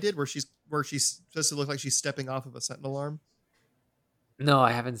the one I did where she's supposed to look like she's stepping off of a sentinel arm? No,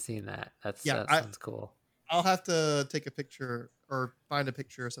 I haven't seen that. That sounds cool. I'll have to take a picture or find a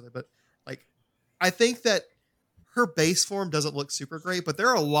picture or something. But like, I think that her base form doesn't look super great, but there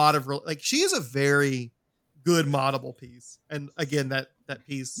are a lot of she is a very good moddable piece. And again, that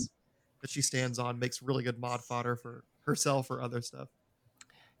piece that she stands on makes really good mod fodder for herself or other stuff.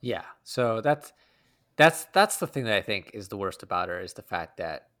 Yeah. So that's the thing that I think is the worst about her, is the fact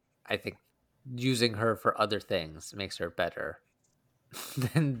that I think using her for other things makes her better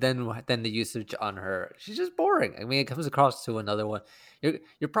than the usage on her. She's just boring. I mean, it comes across to another one.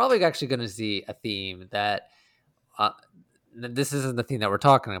 You're probably actually going to see a theme that this isn't the theme that we're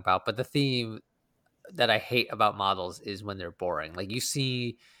talking about, but the theme that I hate about models is when they're boring. Like, you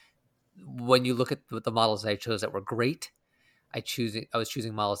see, when you look at the models I chose that were great, I was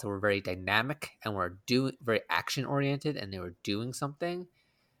choosing models that were very dynamic and were very action oriented, and they were doing something.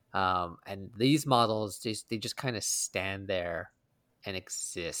 And these models, they just kind of stand there and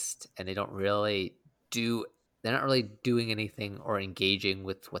exist, and they're not really doing anything or engaging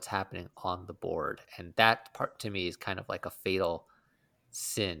with what's happening on the board. And that part to me is kind of like a fatal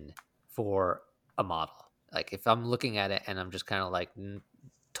sin for a model. Like, if I'm looking at it and I'm just kind of like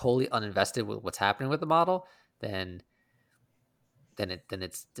totally uninvested with what's happening with the model, then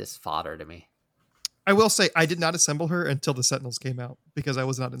it's just fodder to me. I will say I did not assemble her until the Sentinels came out because I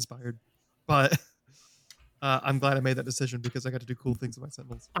was not inspired. But I'm glad I made that decision because I got to do cool things with my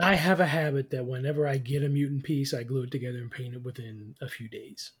Sentinels. I have a habit that whenever I get a mutant piece, I glue it together and paint it within a few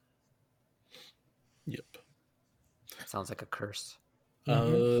days. Yep. Sounds like a curse.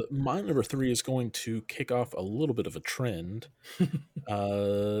 My number 3 is going to kick off a little bit of a trend.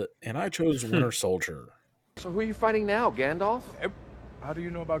 And I chose Winter Soldier. So who are you fighting now, Gandalf? How do you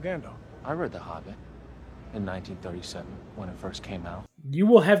know about Gandalf? I read The Hobbit in 1937 when it first came out. You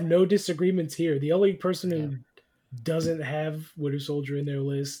will have no disagreements here. The only person who doesn't have Winter Soldier in their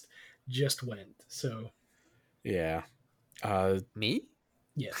list just went. So, yeah. Me?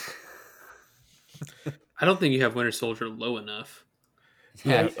 Yes. I don't think you have Winter Soldier low enough.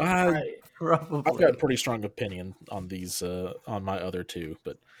 Yeah, I've probably. got a pretty strong opinion on these, on my other two,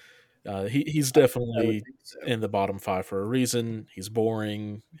 but he's definitely in the bottom 5 for a reason. He's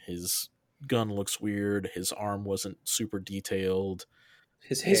boring. His gun looks weird. His arm wasn't super detailed.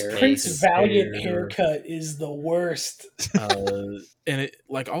 His Prince Valiant haircut is the worst. And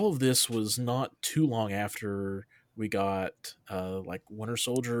all of this was not too long after we got Winter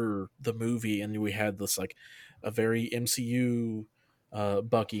Soldier the movie, and we had this a very MCU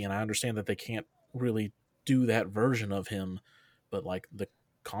Bucky, and I understand that they can't really do that version of him, but the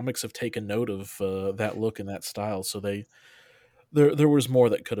comics have taken note of that look and that style, so there was more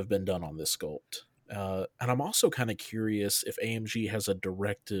that could have been done on this sculpt. And I'm also kind of curious if AMG has a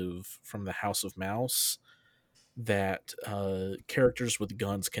directive from the House of Mouse that characters with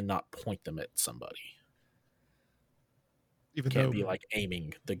guns cannot point them at somebody. Even can't though be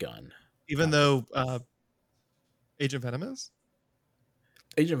aiming the gun. Even though Agent Venom is?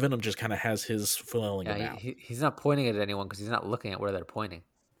 Agent Venom just kind of has his flailing about. He's not pointing it at anyone because he's not looking at where they're pointing.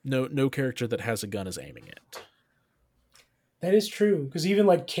 No character that has a gun is aiming it. That is true, because even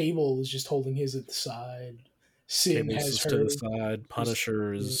like Cable is just holding his at the side. Sin Cable's has just her to the side.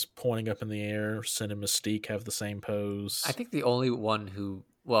 Punisher is pointing up in the air. Sin and Mystique have the same pose. I think the only one who,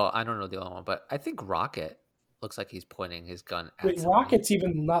 well, I don't know the only one, but I think Rocket looks like he's pointing his gun at Wait, somebody. Rocket's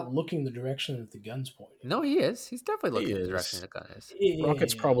even not looking the direction that the gun's pointing. No, he is. He's definitely He looking in the is. direction the gun is.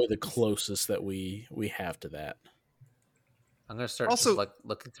 Rocket's probably the closest that we have to that. I'm gonna start Also- just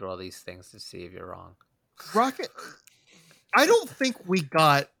looking through all these things to see if you're wrong. Rocket. I don't think we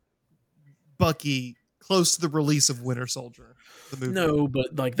got Bucky close to the release of Winter Soldier, the movie. No,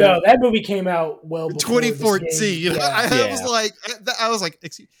 but like No, that movie came out well before this 2014. game. Yeah. I was like,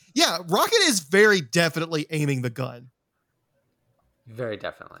 yeah, Rocket is very definitely aiming the gun. Very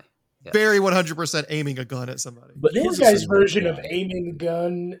definitely. Yes. Very 100% aiming a gun at somebody. But Your his is guys' a version nerf of gun. aiming a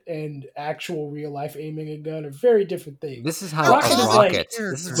gun and actual real life aiming a gun are very different things. This is how Rocket a is rocket. like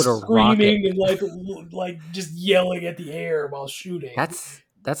This is what a screaming rocket. and like just yelling at the air while shooting.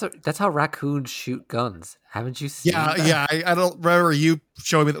 That's how raccoons shoot guns. Haven't you seen? Yeah, that? yeah. I don't remember you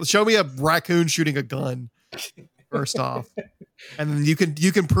showing me. Show me a raccoon shooting a gun. First off, and then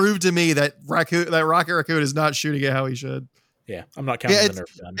you can prove to me that Rocket Raccoon is not shooting it how he should. Yeah, I'm not counting the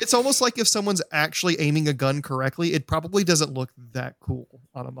Nerf gun. It's almost like if someone's actually aiming a gun correctly, it probably doesn't look that cool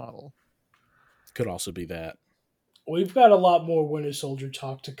on a model. Could also be that. We've got a lot more Winter Soldier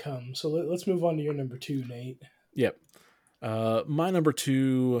talk to come, so let's move on to your number 2, Nate. Yep. My number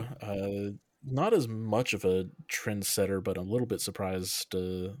 2, not as much of a trendsetter, but I'm a little bit surprised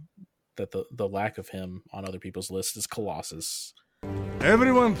that the lack of him on other people's lists is Colossus.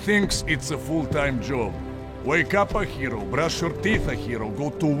 Everyone thinks it's a full-time job. Wake up a hero, brush your teeth a hero, go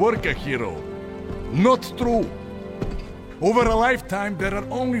to work a hero. Not true. Over a lifetime, there are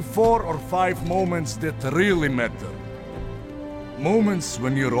only 4 or 5 moments that really matter. Moments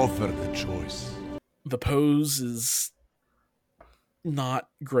when you're offered a choice. The pose is not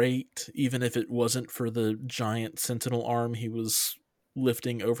great, even if it wasn't for the giant sentinel arm he was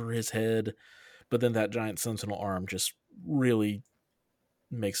lifting over his head. But then that giant sentinel arm just really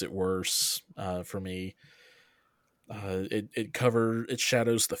makes it worse for me. It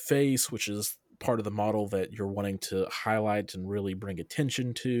shadows the face, which is part of the model that you're wanting to highlight and really bring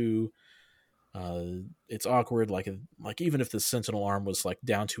attention to. It's awkward, like even if the sentinel arm was like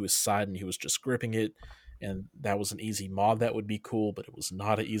down to his side and he was just gripping it, and that was an easy mod, that would be cool. But it was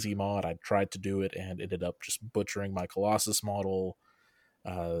not an easy mod. I tried to do it and ended up just butchering my Colossus model.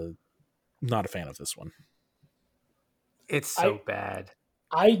 Not a fan of this one. It's so bad.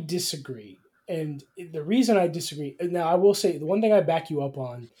 I disagree. And the reason I disagree, now I will say, the one thing I back you up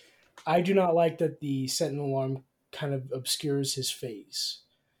on, I do not like that the sentinel arm kind of obscures his face.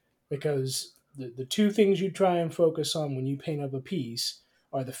 Because the two things you try and focus on when you paint up a piece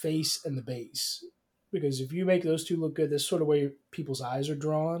are the face and the base. Because if you make those two look good, that's sort of where people's eyes are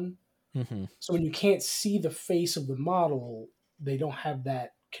drawn. Mm-hmm. So when you can't see the face of the model, they don't have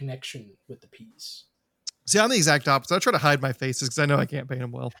that connection with the piece. See, I'm the exact opposite. I try to hide my faces because I know I can't paint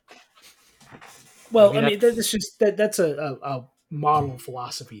them well. Well, I mean that's just that's a model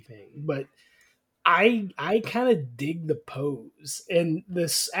philosophy thing, but I kind of dig the pose and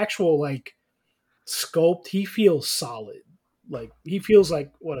this actual like sculpt. He feels solid, like he feels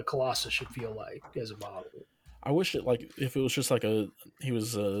like what a Colossus should feel like as a model. I wish if it was just like he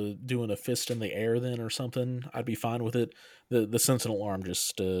was doing a fist in the air then or something, I'd be fine with it. The sentinel arm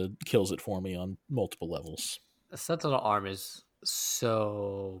just kills it for me on multiple levels. The sentinel arm is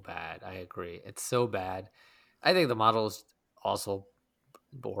so bad. I agree. It's so bad. I think the model is also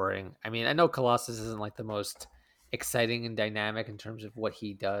boring. I mean, I know Colossus isn't like the most exciting and dynamic in terms of what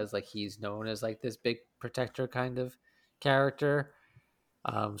he does. Like he's known as like this big protector kind of character.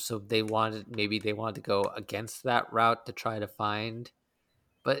 So they wanted to go against that route to try to find,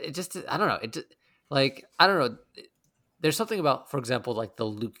 but it just, I don't know. There's something about, for example, like the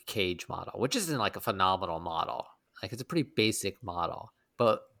Luke Cage model, which isn't like a phenomenal model. Like it's a pretty basic model,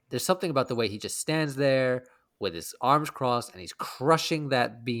 but there's something about the way he just stands there with his arms crossed and he's crushing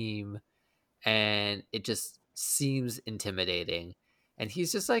that beam, and it just seems intimidating. And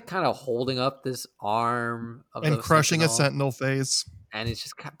he's just like kind of holding up this arm of and the crushing a sentinel face. And it's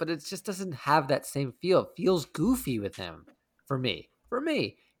just, but it just doesn't have that same feel. It feels goofy with him for me.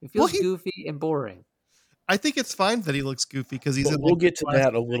 It feels goofy and boring. I think it's fine that he looks goofy because he's. We'll get to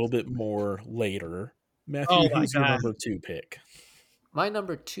that a little bit more later. Matthew, who's your number 2 pick? My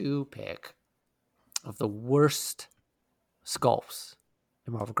number 2 pick of the worst sculpts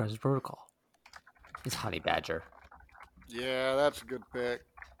in Marvel Crisis Protocol is Honey Badger. Yeah, that's a good pick.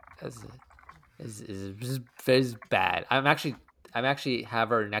 Is bad. I'm actually have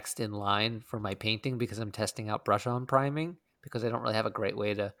her next in line for my painting because I'm testing out brush on priming because I don't really have a great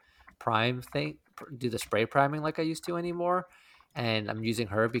way to do the spray priming like I used to anymore. And I'm using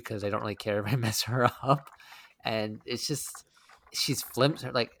her because I don't really care if I mess her up. And it's just, she's flimsy.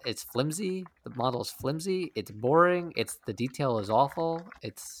 Like, it's flimsy. The model's flimsy. It's boring. The detail is awful.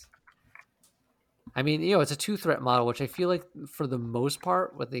 I mean, it's a 2-threat model, which I feel like for the most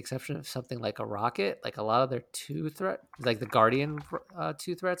part, with the exception of something like a rocket, like a lot of their 2-threat, like the Guardian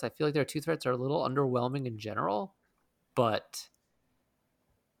 2-threats, I feel like their 2-threats are a little underwhelming in general. But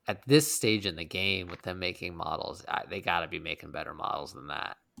at this stage in the game, with them making models, they got to be making better models than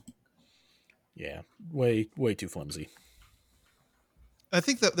that. Yeah, way too flimsy. I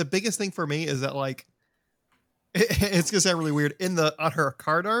think that the biggest thing for me is that, like, it's gonna sound really weird. On her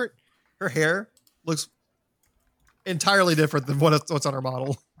card art, her hair looks entirely different than what's on her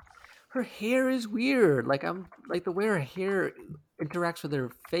model. Her hair is weird. Like, the way her hair interacts with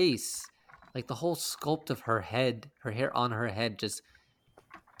her face, like the whole sculpt of her head, her hair on her head just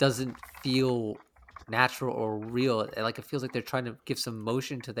doesn't feel natural or real. Like, it feels like they're trying to give some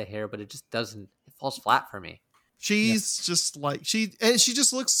motion to the hair, but it just doesn't. It falls flat for me. She's just like she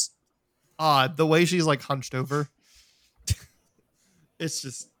just looks odd the way she's like hunched over. It's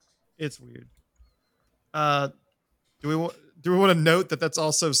weird. Do we want to note that that's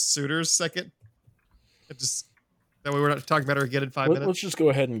also Suitor's second? That way we're not talking about her again in 5 minutes. Let's just go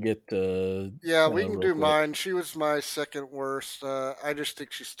ahead and get yeah, we can do mine. She was my second worst. I just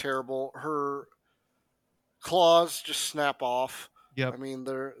think she's terrible. Her claws just snap off. Yep. I mean,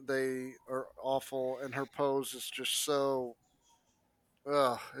 they are awful, and her pose is just so.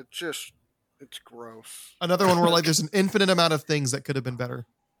 It's gross. Another one where like there's an infinite amount of things that could have been better.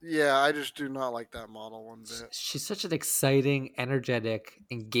 Yeah, I just do not like that model one bit. She's such an exciting, energetic,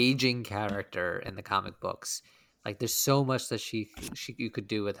 engaging character in the comic books. Like, there's so much that you could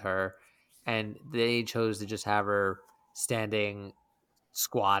do with her, and they chose to just have her standing,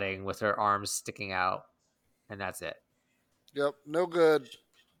 squatting with her arms sticking out, and that's it. Yep, no good.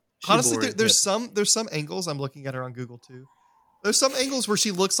 Honestly, there's some angles. I'm looking at her on Google too. There's some angles where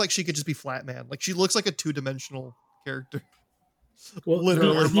she looks like she could just be flat man. Like, she looks like a 2-dimensional character. Well,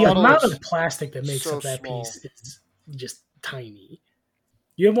 literally, the amount of plastic that makes up that piece is just tiny.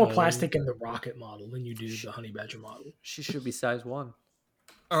 You have more plastic in the rocket model than you do the honey badger model. She should be size 1.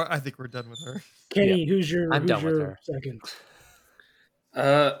 I think we're done with her. Kenny, who's your her second?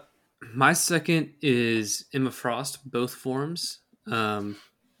 My second is Emma Frost, both forms. I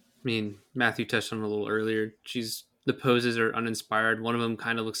mean, Matthew touched on it a little earlier. The poses are uninspired. One of them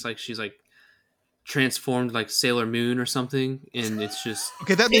kind of looks like she's like transformed like Sailor Moon or something, and it's just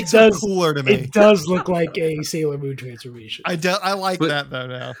okay. That makes her cooler to me. It does look like a Sailor Moon transformation. I like that though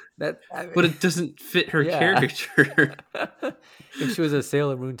now. But it doesn't fit her character. If she was a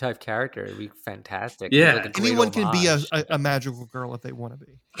Sailor Moon type character, it'd be fantastic. Yeah, like anyone can be a magical girl if they want to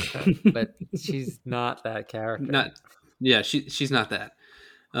be. But she's not that character. She's not that.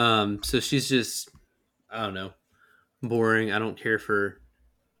 So she's just, I don't know, boring. I don't care for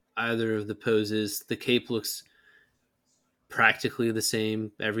either of the poses. The cape looks practically the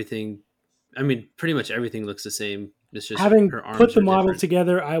same. Everything, I mean, pretty much everything looks the same. It's just having her arms put the are model different.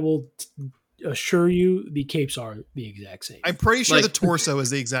 together, I will assure you the capes are the exact same. I'm pretty sure the torso is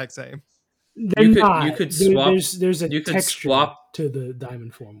the exact same. They're not. You could swap. There's a you could texture swap to the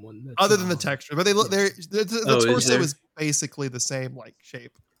diamond form one. That's other than the texture, but the torso is basically the same like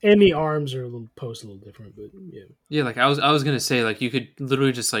shape. And the arms are a little different, but yeah. Yeah, like I was gonna say, like you could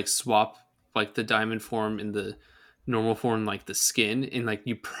literally just like swap like the diamond form and the normal form, like the skin, and like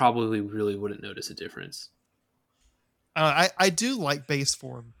you probably really wouldn't notice a difference. I do like base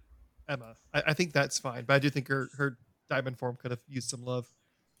form Emma. I think that's fine, but I do think her diamond form could have used some love.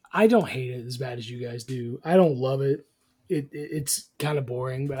 I don't hate it as bad as you guys do. I don't love it. It's kind of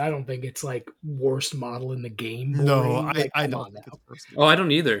boring, but I don't think it's like worst model in the game. Boring. No, like, I don't think it's worst. Oh, I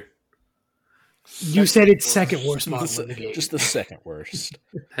don't either. You said it's second worst model in the game. Just the second worst.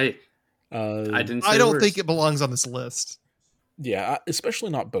 Hey, I didn't. Say I don't worst. think it belongs on this list. Yeah, especially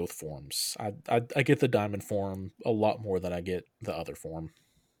not both forms. I get the diamond form a lot more than I get the other form.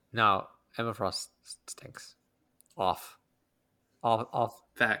 No, Emma Frost stinks. Off.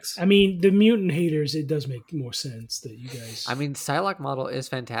 Facts. I mean, the mutant haters, it does make more sense that you guys. I mean, Psylocke model is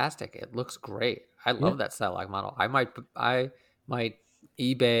fantastic. It looks great. I love that Psylocke model. I might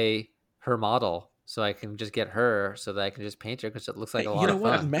eBay her model so I can just get her so that I can just paint her because it looks like a lot of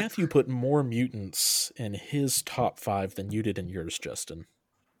fun. Matthew put more mutants in his top 5 than you did in yours, Justin.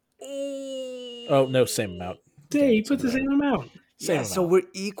 Oh no, same amount. Hey, he put the same amount. So we're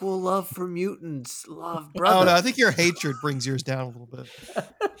equal love for mutants. Love, brother. brother. Oh, no, I think your hatred brings yours down a little bit.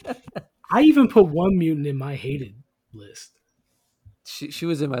 I even put one mutant in my hated list. she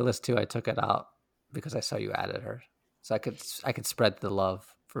was in my list too. I took it out because I saw you added her, so I could spread the love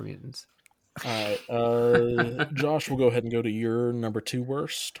for mutants. All right, Josh, we'll go ahead and go to your number 2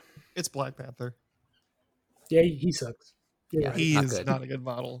 worst. It's Black Panther. Yeah, he sucks. Yeah, He not is good. not a good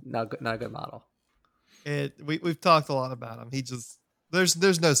model. Not a good model. We've talked a lot about him. He just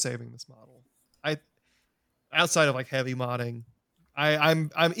there's no saving this model. Outside of like heavy modding,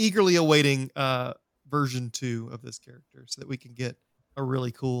 I'm eagerly awaiting version 2 of this character so that we can get a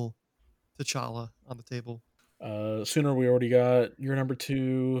really cool T'Challa on the table. Sooner, we already got your number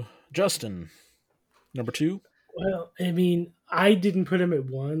 2, Justin. Number 2. Well, I mean, I didn't put him at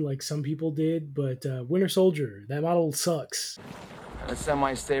 1 like some people did, but Winter Soldier, that model sucks. A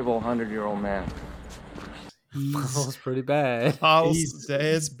semi-stable 100-year-old man. Model's pretty bad.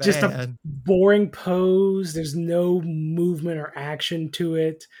 It's bad. Just a boring pose. There's no movement or action to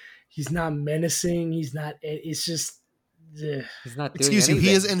it. He's not menacing. He's not. It's just. Ugh. He's not. Excuse you.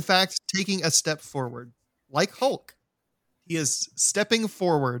 He is in fact taking a step forward, like Hulk. He is stepping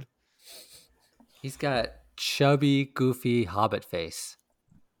forward. He's got chubby, goofy Hobbit face.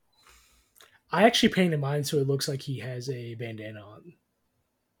 I actually painted mine so it looks like he has a bandana on.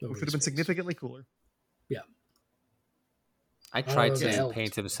 Which would have been significantly cooler. Yeah. I tried to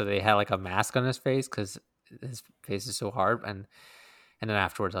paint him so they had like a mask on his face because his face is so hard, and then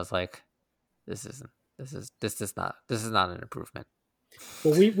afterwards I was like, this is not an improvement.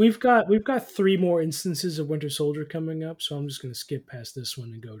 Well, we've got 3 more instances of Winter Soldier coming up, so I'm just going to skip past this one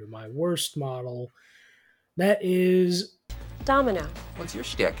and go to my worst model. That is Domino. What's your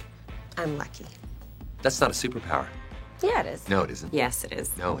shtick? I'm lucky. That's not a superpower. Yeah, it is. No, it isn't. Yes, it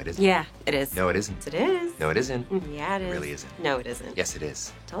is. No, it isn't. Yeah, it is. No, it isn't. It is. No, it isn't. Yeah, it is. It really isn't. No, it isn't. Yes, it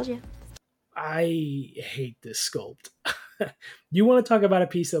is. Told you. I hate this sculpt. You want to talk about a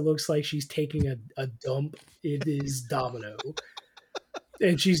piece that looks like she's taking a dump? It is Domino.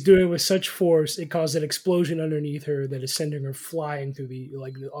 And she's doing it with such force, it caused an explosion underneath her that is sending her flying through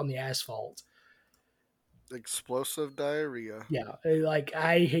on the asphalt. Explosive diarrhea. Yeah,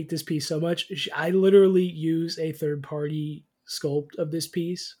 I hate this piece so much. I literally use a third-party sculpt of this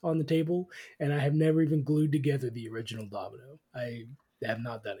piece on the table, and I have never even glued together the original Domino. I have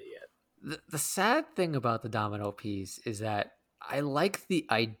not done it yet. The sad thing about the Domino piece is that I like the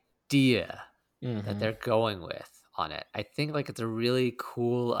idea that they're going with on it. I think like it's a really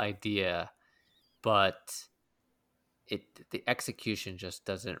cool idea, but the execution just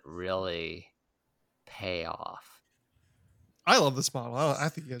doesn't really pay off. I love this model. I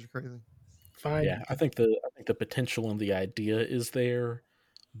think you guys are crazy. Fine. Yeah, I think the potential and the idea is there,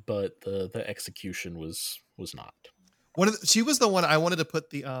 but the execution was not. She was the one I wanted to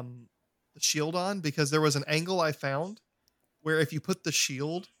put the shield on because there was an angle I found where if you put the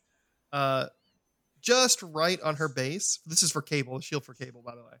shield just right on her base, this is for Cable, the shield for Cable,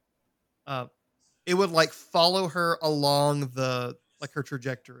 by the way, it would like follow her along her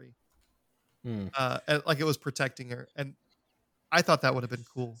trajectory. And, like it was protecting her, and I thought that would have been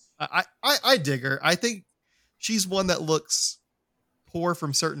cool. I dig her. I think she's one that looks poor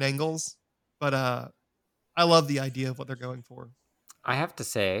from certain angles, but I love the idea of what they're going for. I have to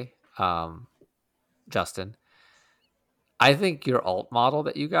say, Justin, I think your alt model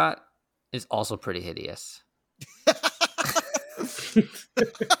that you got is also pretty hideous.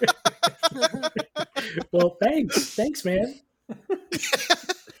 Well, thanks, man.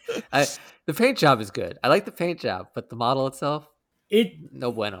 The paint job is good. I like the paint job, but the model itself,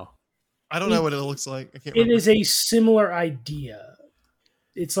 no bueno. I don't know what it looks like. I can't It remember. is a similar idea.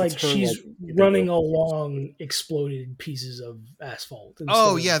 It's like she's running along exploded pieces of asphalt.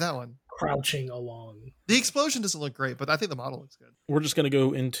 Oh yeah, that one. Crouching along. The explosion doesn't look great, but I think the model looks good. We're just going to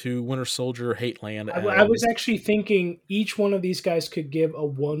go into Winter Soldier Hate Land. I was actually thinking each one of these guys could give a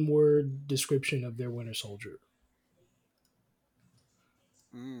 1-word description of their Winter Soldier.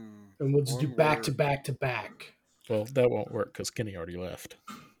 And we'll just do back to back to back. Well, that won't work because Kenny already left.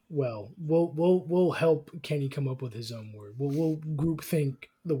 Well, we'll help Kenny come up with his own word. We'll group think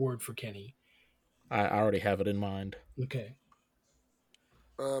the word for Kenny. I already have it in mind. Okay.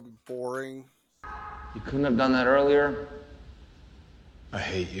 Boring. You couldn't have done that earlier. I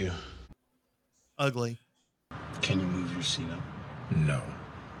hate you. Ugly. Can you move your seat up? No.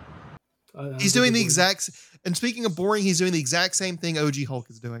 He's doing the exact. And speaking of boring, he's doing the exact same thing OG Hulk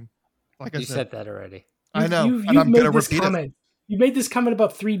is doing. Like You said that already. I know. You've and I'm made going to this repeat comment. it. You made this comment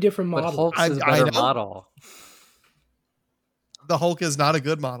about 3 different models. But Hulk's is a better model. The Hulk is not a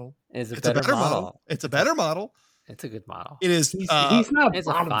good model. It's a a better model. It's a better model. It's a good model. It is. He's not It's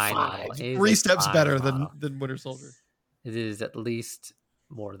a bottom fine 5. model. It is 3 a steps fine better model. than Winter Soldier. It is at least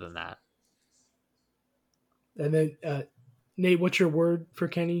more than that. And then Nate, what's your word for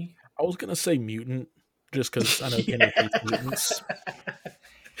Kenny? I was gonna say mutant, just because I know Kenny hates mutants,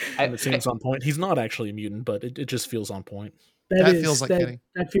 and it seems on point. He's not actually a mutant, but it just feels on point. That feels like Kenny.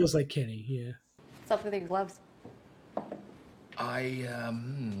 That feels like Kenny. Yeah. What's up with your gloves? I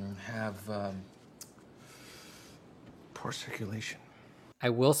have poor circulation. I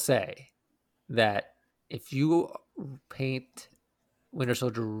will say that if you paint Winter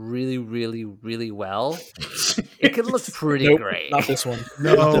Soldier really, really, really well, it could look pretty Nope, great. not this one.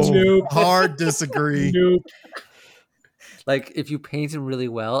 No, hard disagree. Nope. Like if you paint him really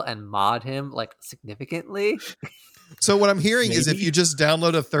well and mod him like significantly. So what I'm hearing is if Maybe. you just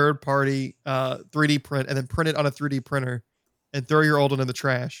download a third party 3D print and then print it on a 3D printer and throw your old one in the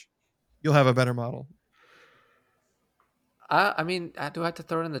trash, you'll have a better model. I mean, do I have to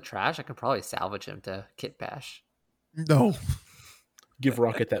throw it in the trash? I can probably salvage him to Kit Bash. No. Give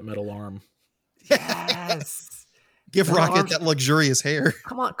Rocket that metal arm. Yes. Give Metal Rocket arms- that luxurious hair.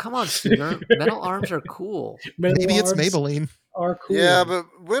 Come on, Scooter. Metal arms are cool. Maybe it's arms Maybelline. Are cool. Yeah, but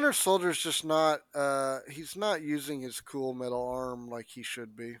Winter Soldier's just not. He's not using his cool metal arm like he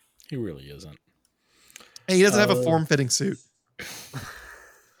should be. He really isn't. And he doesn't have a form-fitting suit.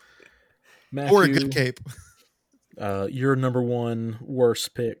 Matthew, Or a good cape. Your number one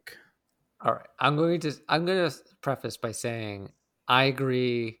worst pick. All right. I'm going to preface by saying I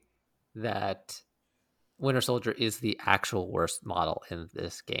agree that Winter Soldier is the actual worst model in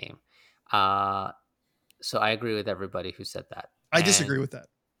this game. So I agree with everybody who said that. I disagree with that.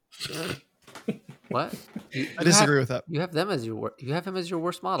 What? I disagree with that. You have him as your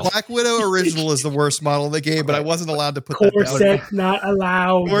worst model. Black Widow original is the worst model in the game, but I wasn't allowed to put that down. Corset not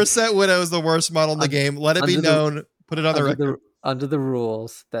allowed. Corset Widow is the worst model in the game. Let it be known. Put it on the record. Under the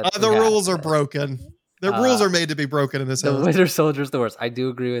rules. That The rules are broken. The rules are made to be broken in this The house. Winter Soldier is the worst. I do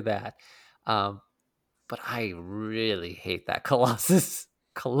agree with that. But I really hate that Colossus.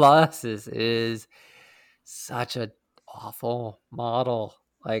 Colossus is such an awful model.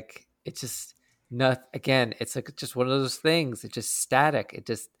 Like it's just not. Again, it's like just one of those things. It's just static. It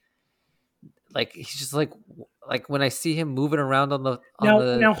just like he's just like when I see him moving around on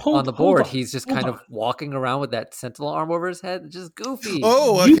the board, he's just kind of walking around with that sentinel arm over his head. It's just goofy.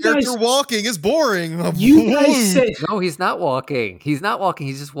 Oh, a character walking is boring. You guys said no, he's not walking. He's not walking.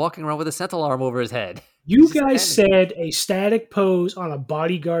 He's just walking around with a sentinel arm over his head. You guys said a static pose on a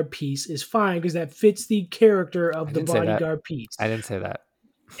bodyguard piece is fine because that fits the character of the bodyguard piece. I didn't say that.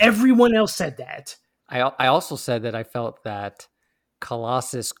 Everyone else said that. I also said that I felt that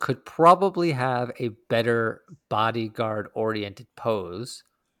Colossus could probably have a better bodyguard-oriented pose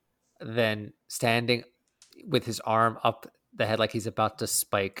than standing with his arm up the head like he's about to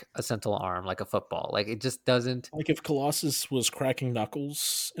spike a sentinel arm like a football. Like it just doesn't. Like if Colossus was cracking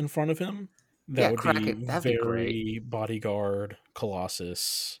knuckles in front of him, that would be that'd very be great. bodyguard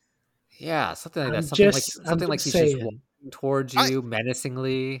Colossus. Yeah, something like that. I'm Something like he's just walking towards you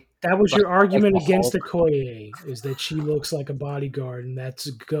menacingly. That was your argument like against Hulk. Okoye, is that she looks like a bodyguard, and that's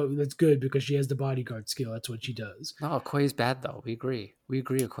good because she has the bodyguard skill. That's what she does. No, Okoye's bad though. We agree.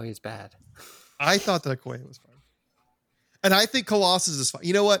 Okoye's bad. I thought that Okoye was fine. And I think Colossus is fine.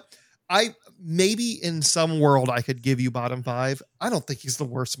 You know what? Maybe in some world I could give you bottom 5. I don't think he's the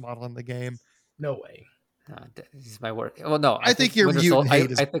worst model in the game. No way. He's my worst. Well, no, I think your mutant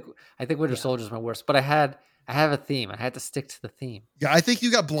hate is. I think Winter Soldier is my worst. But I have a theme. I had to stick to the theme. Yeah, I think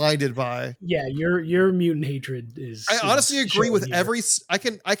you got blinded by. Yeah, your mutant hatred is. I honestly agree with here. every. I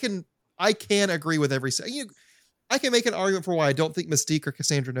can agree with every. I can make an argument for why I don't think Mystique or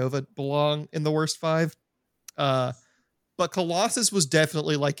Cassandra Nova belong in the worst 5. But Colossus was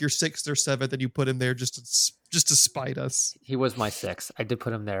definitely like your 6th or 7th, and you put him there just to spite us. He was my 6. I did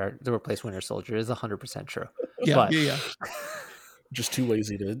put him there to replace Winter Soldier. Is 100% true. Yeah. Just too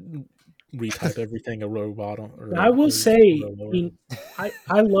lazy to retype everything a robot on. I will say,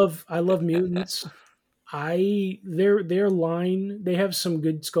 I love mutants. Their line, they have some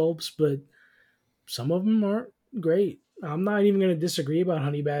good sculpts, but some of them aren't great. I'm not even going to disagree about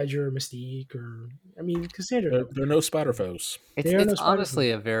Honey Badger or Mystique Cassandra. They're no spider foes. It's honestly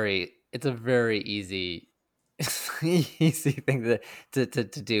a very easy easy thing to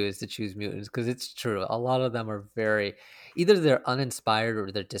do is to choose mutants because it's true. A lot of them are either they're uninspired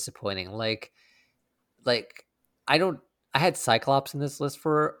or they're disappointing. Like I had Cyclops in this list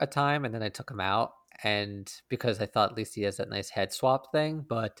for a time and then I took him out and because I thought at least he has that nice head swap thing,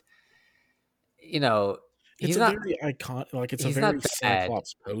 but It's very iconic. Like it's a very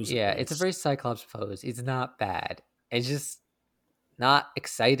Cyclops pose. Yeah, it's a very Cyclops pose. It's not bad. It's just not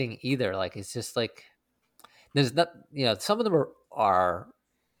exciting either. Like it's just like there's not. Some of them are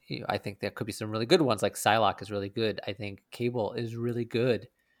I think there could be some really good ones. Like Psylocke is really good. I think Cable is really good.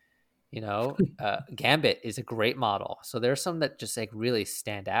 Gambit is a great model. So there's some that just like really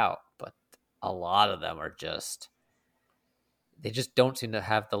stand out, but a lot of them are just they just don't seem to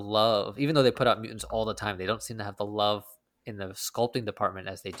have the love. Even though they put out mutants all the time, they don't seem to have the love in the sculpting department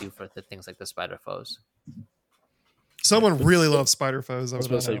as they do for the things like the Spider Foes. Someone really loves Spider Foes I was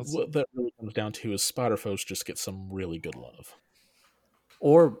over about to that say, house. what that really comes down to is Spider Foes just get some really good love.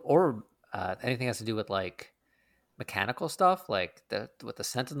 Or anything has to do with like mechanical stuff, like with the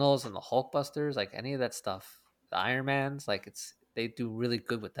Sentinels and the Hulkbusters, like any of that stuff, the Iron Mans, like they do really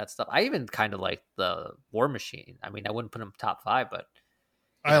good with that stuff. I even kind of like the War Machine. I mean, I wouldn't put him top 5, but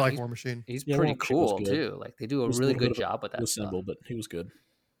I like War Machine. He's Yeah, pretty War Machine was cool good. too. Like they do a It was really little good bit of job with that stuff. symbol, but he was good.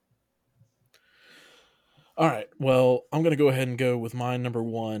 All right. Well, I'm going to go ahead and go with my number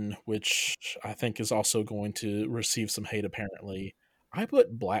 1, which I think is also going to receive some hate, apparently. I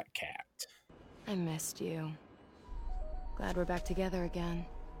put Black Cat. I missed you. Glad we're back together again.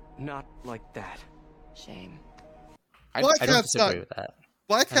 Not like that. Shame. Black I don't Cat's disagree not, with that.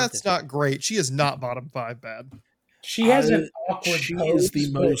 Black Cat's not great. She is not bottom 5 bad. She has an awkward She pose, is the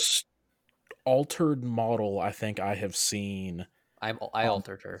but most altered model I think I have seen. I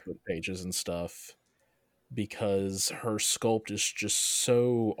altered her pages and stuff because her sculpt is just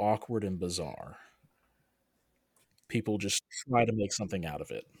so awkward and bizarre. People just try to make something out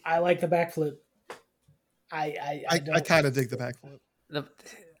of it. I like the backflip. I kind of dig the backflip.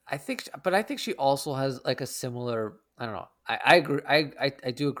 I think she also has like a similar. I don't know. I agree.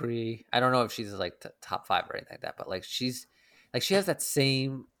 I do agree. I don't know if she's like top 5 or anything like that, but like she has that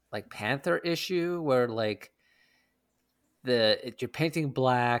same like Panther issue where like you're painting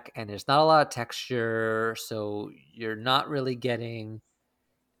black and there's not a lot of texture, so you're not really getting.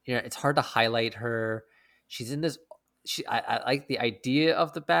 It's hard to highlight her. She's in this. I like the idea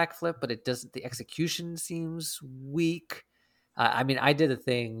of the backflip, but it doesn't. The execution seems weak. I mean, I did a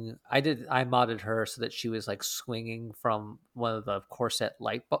thing. I modded her so that she was like swinging from one of the corset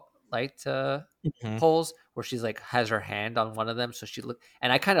light poles, where she's like has her hand on one of them. So she looked,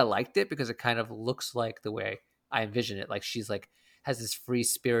 and I kind of liked it because it kind of looks like the way I envision it. Like she's like has this free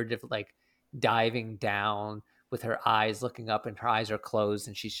spirit of like diving down with her eyes looking up, and her eyes are closed,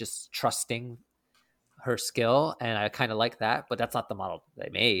 and she's just trusting her skill, and I kind of like that, but that's not the model they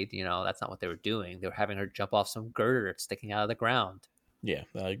made. That's not what they were doing. They were having her jump off some girder sticking out of the ground. Yeah,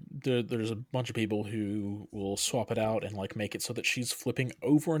 there's a bunch of people who will swap it out and like make it so that she's flipping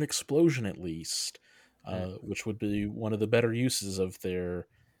over an explosion at least, which would be one of the better uses of their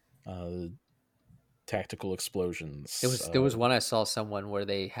tactical explosions. There was one I saw someone where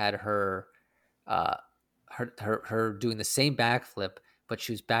they had her doing the same backflip, but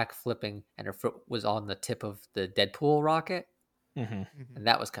she was backflipping and her foot was on the tip of the Deadpool rocket. Mm-hmm. And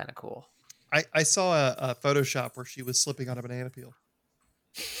that was kind of cool. I saw a Photoshop where she was slipping on a banana peel.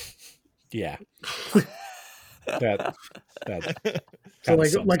 Yeah. that so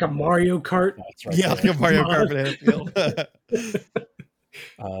like a Mario Kart. Right yeah, there. like a Mario Kart banana peel.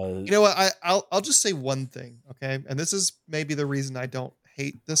 You know what? I'll just say one thing, okay? And this is maybe the reason I don't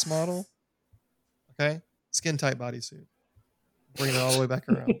hate this model. Okay, skin tight bodysuit. Bringing it all the way back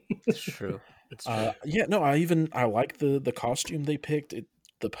around. It's true. It's true. Yeah, no, I like the costume they picked.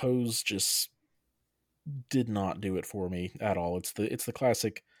 The pose just did not do it for me at all. It's the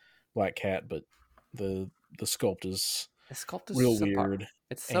classic Black Cat, but the sculpt is real subpar. weird.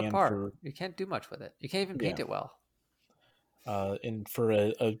 It's subpar. You can't do much with it. You can't even paint it well. And for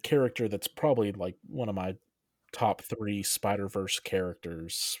a character that's probably like one of my top 3 Spider-Verse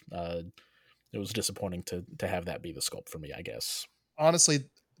characters, it was disappointing to have that be the sculpt for me, I guess. Honestly,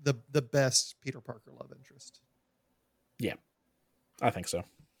 the best Peter Parker love interest. Yeah, I think so.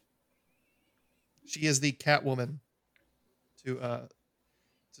 She is the Catwoman to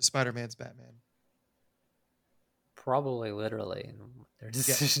Spider-Man's Batman. Probably literally their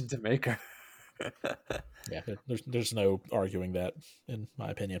decision to make her. Yeah, there's no arguing that, in my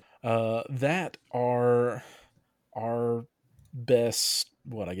opinion. That are our best,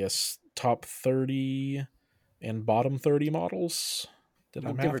 I guess, top 30 and bottom 30 models. Did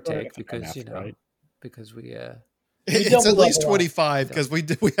I math give or right? take, I think I because mathed right. because we it's at least 25 because we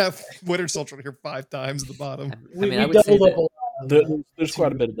have Winter Soldier here 5 times at the bottom. I would say that there's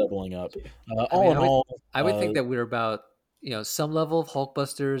quite a bit of doubling up. All in all, I would think that we're about some level of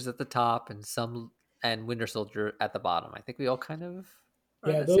Hulkbusters at the top and Winter Soldier at the bottom. I think we all kind of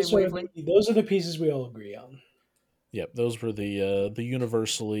those are the pieces we all agree on. Yep, those were the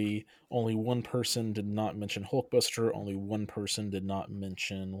universally. Only one person did not mention Hulkbuster. Only one person did not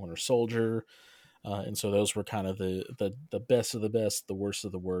mention Winter Soldier. And so those were kind of the best of the best, the worst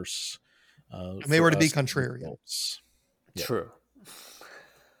of the worst. And they were to be contrarian. Yeah. True.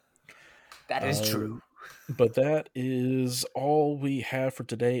 That is true. But that is all we have for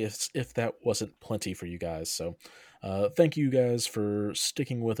today, if that wasn't plenty for you guys. So thank you guys for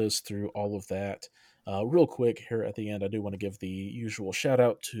sticking with us through all of that. Real quick here at the end, I do want to give the usual shout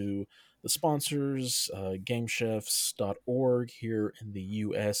out to the sponsors, gamechefs.org here in the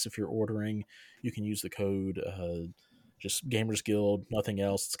US. If you're ordering, you can use the code just Gamers Guild, nothing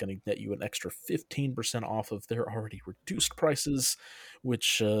else. It's going to net you an extra 15% off of their already reduced prices,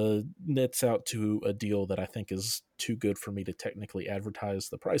 which nets out to a deal that I think is too good for me to technically advertise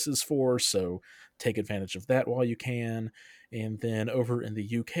the prices for. So take advantage of that while you can. And then over in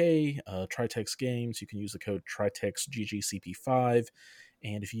the UK, Tritex Games, you can use the code TritexGGCP5.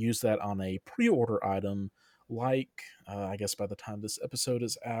 And if you use that on a pre-order item, like I guess by the time this episode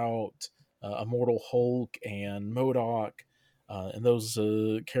is out, Immortal Hulk and MODOK, and those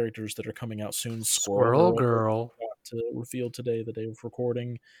characters that are coming out soon, Squirrel Girl, revealed today, the day of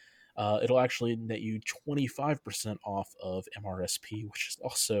recording. It'll actually net you 25% off of MRSP, which is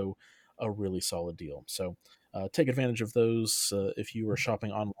also a really solid deal. So take advantage of those if you are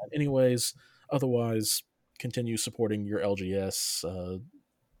shopping online anyways. Otherwise, continue supporting your LGS.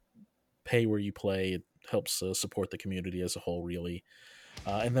 Pay where you play. It helps support the community as a whole, really.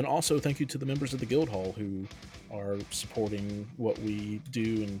 And then also thank you to the members of the Guild Hall who are supporting what we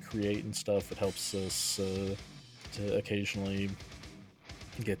do and create and stuff. It helps us to occasionally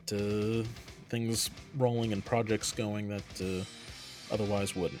get things rolling and projects going that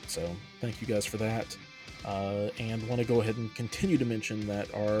otherwise wouldn't. So thank you guys for that. And want to go ahead and continue to mention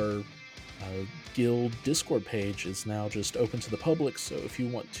that our Guild Discord page is now just open to the public. So if you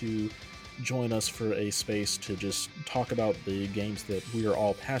want to join us for a space to just talk about the games that we are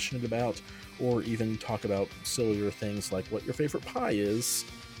all passionate about, or even talk about sillier things like what your favorite pie is,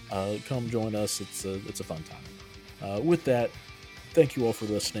 come join us. It's a fun time. With that, thank you all for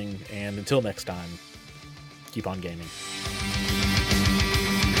listening, and until next time, keep on gaming.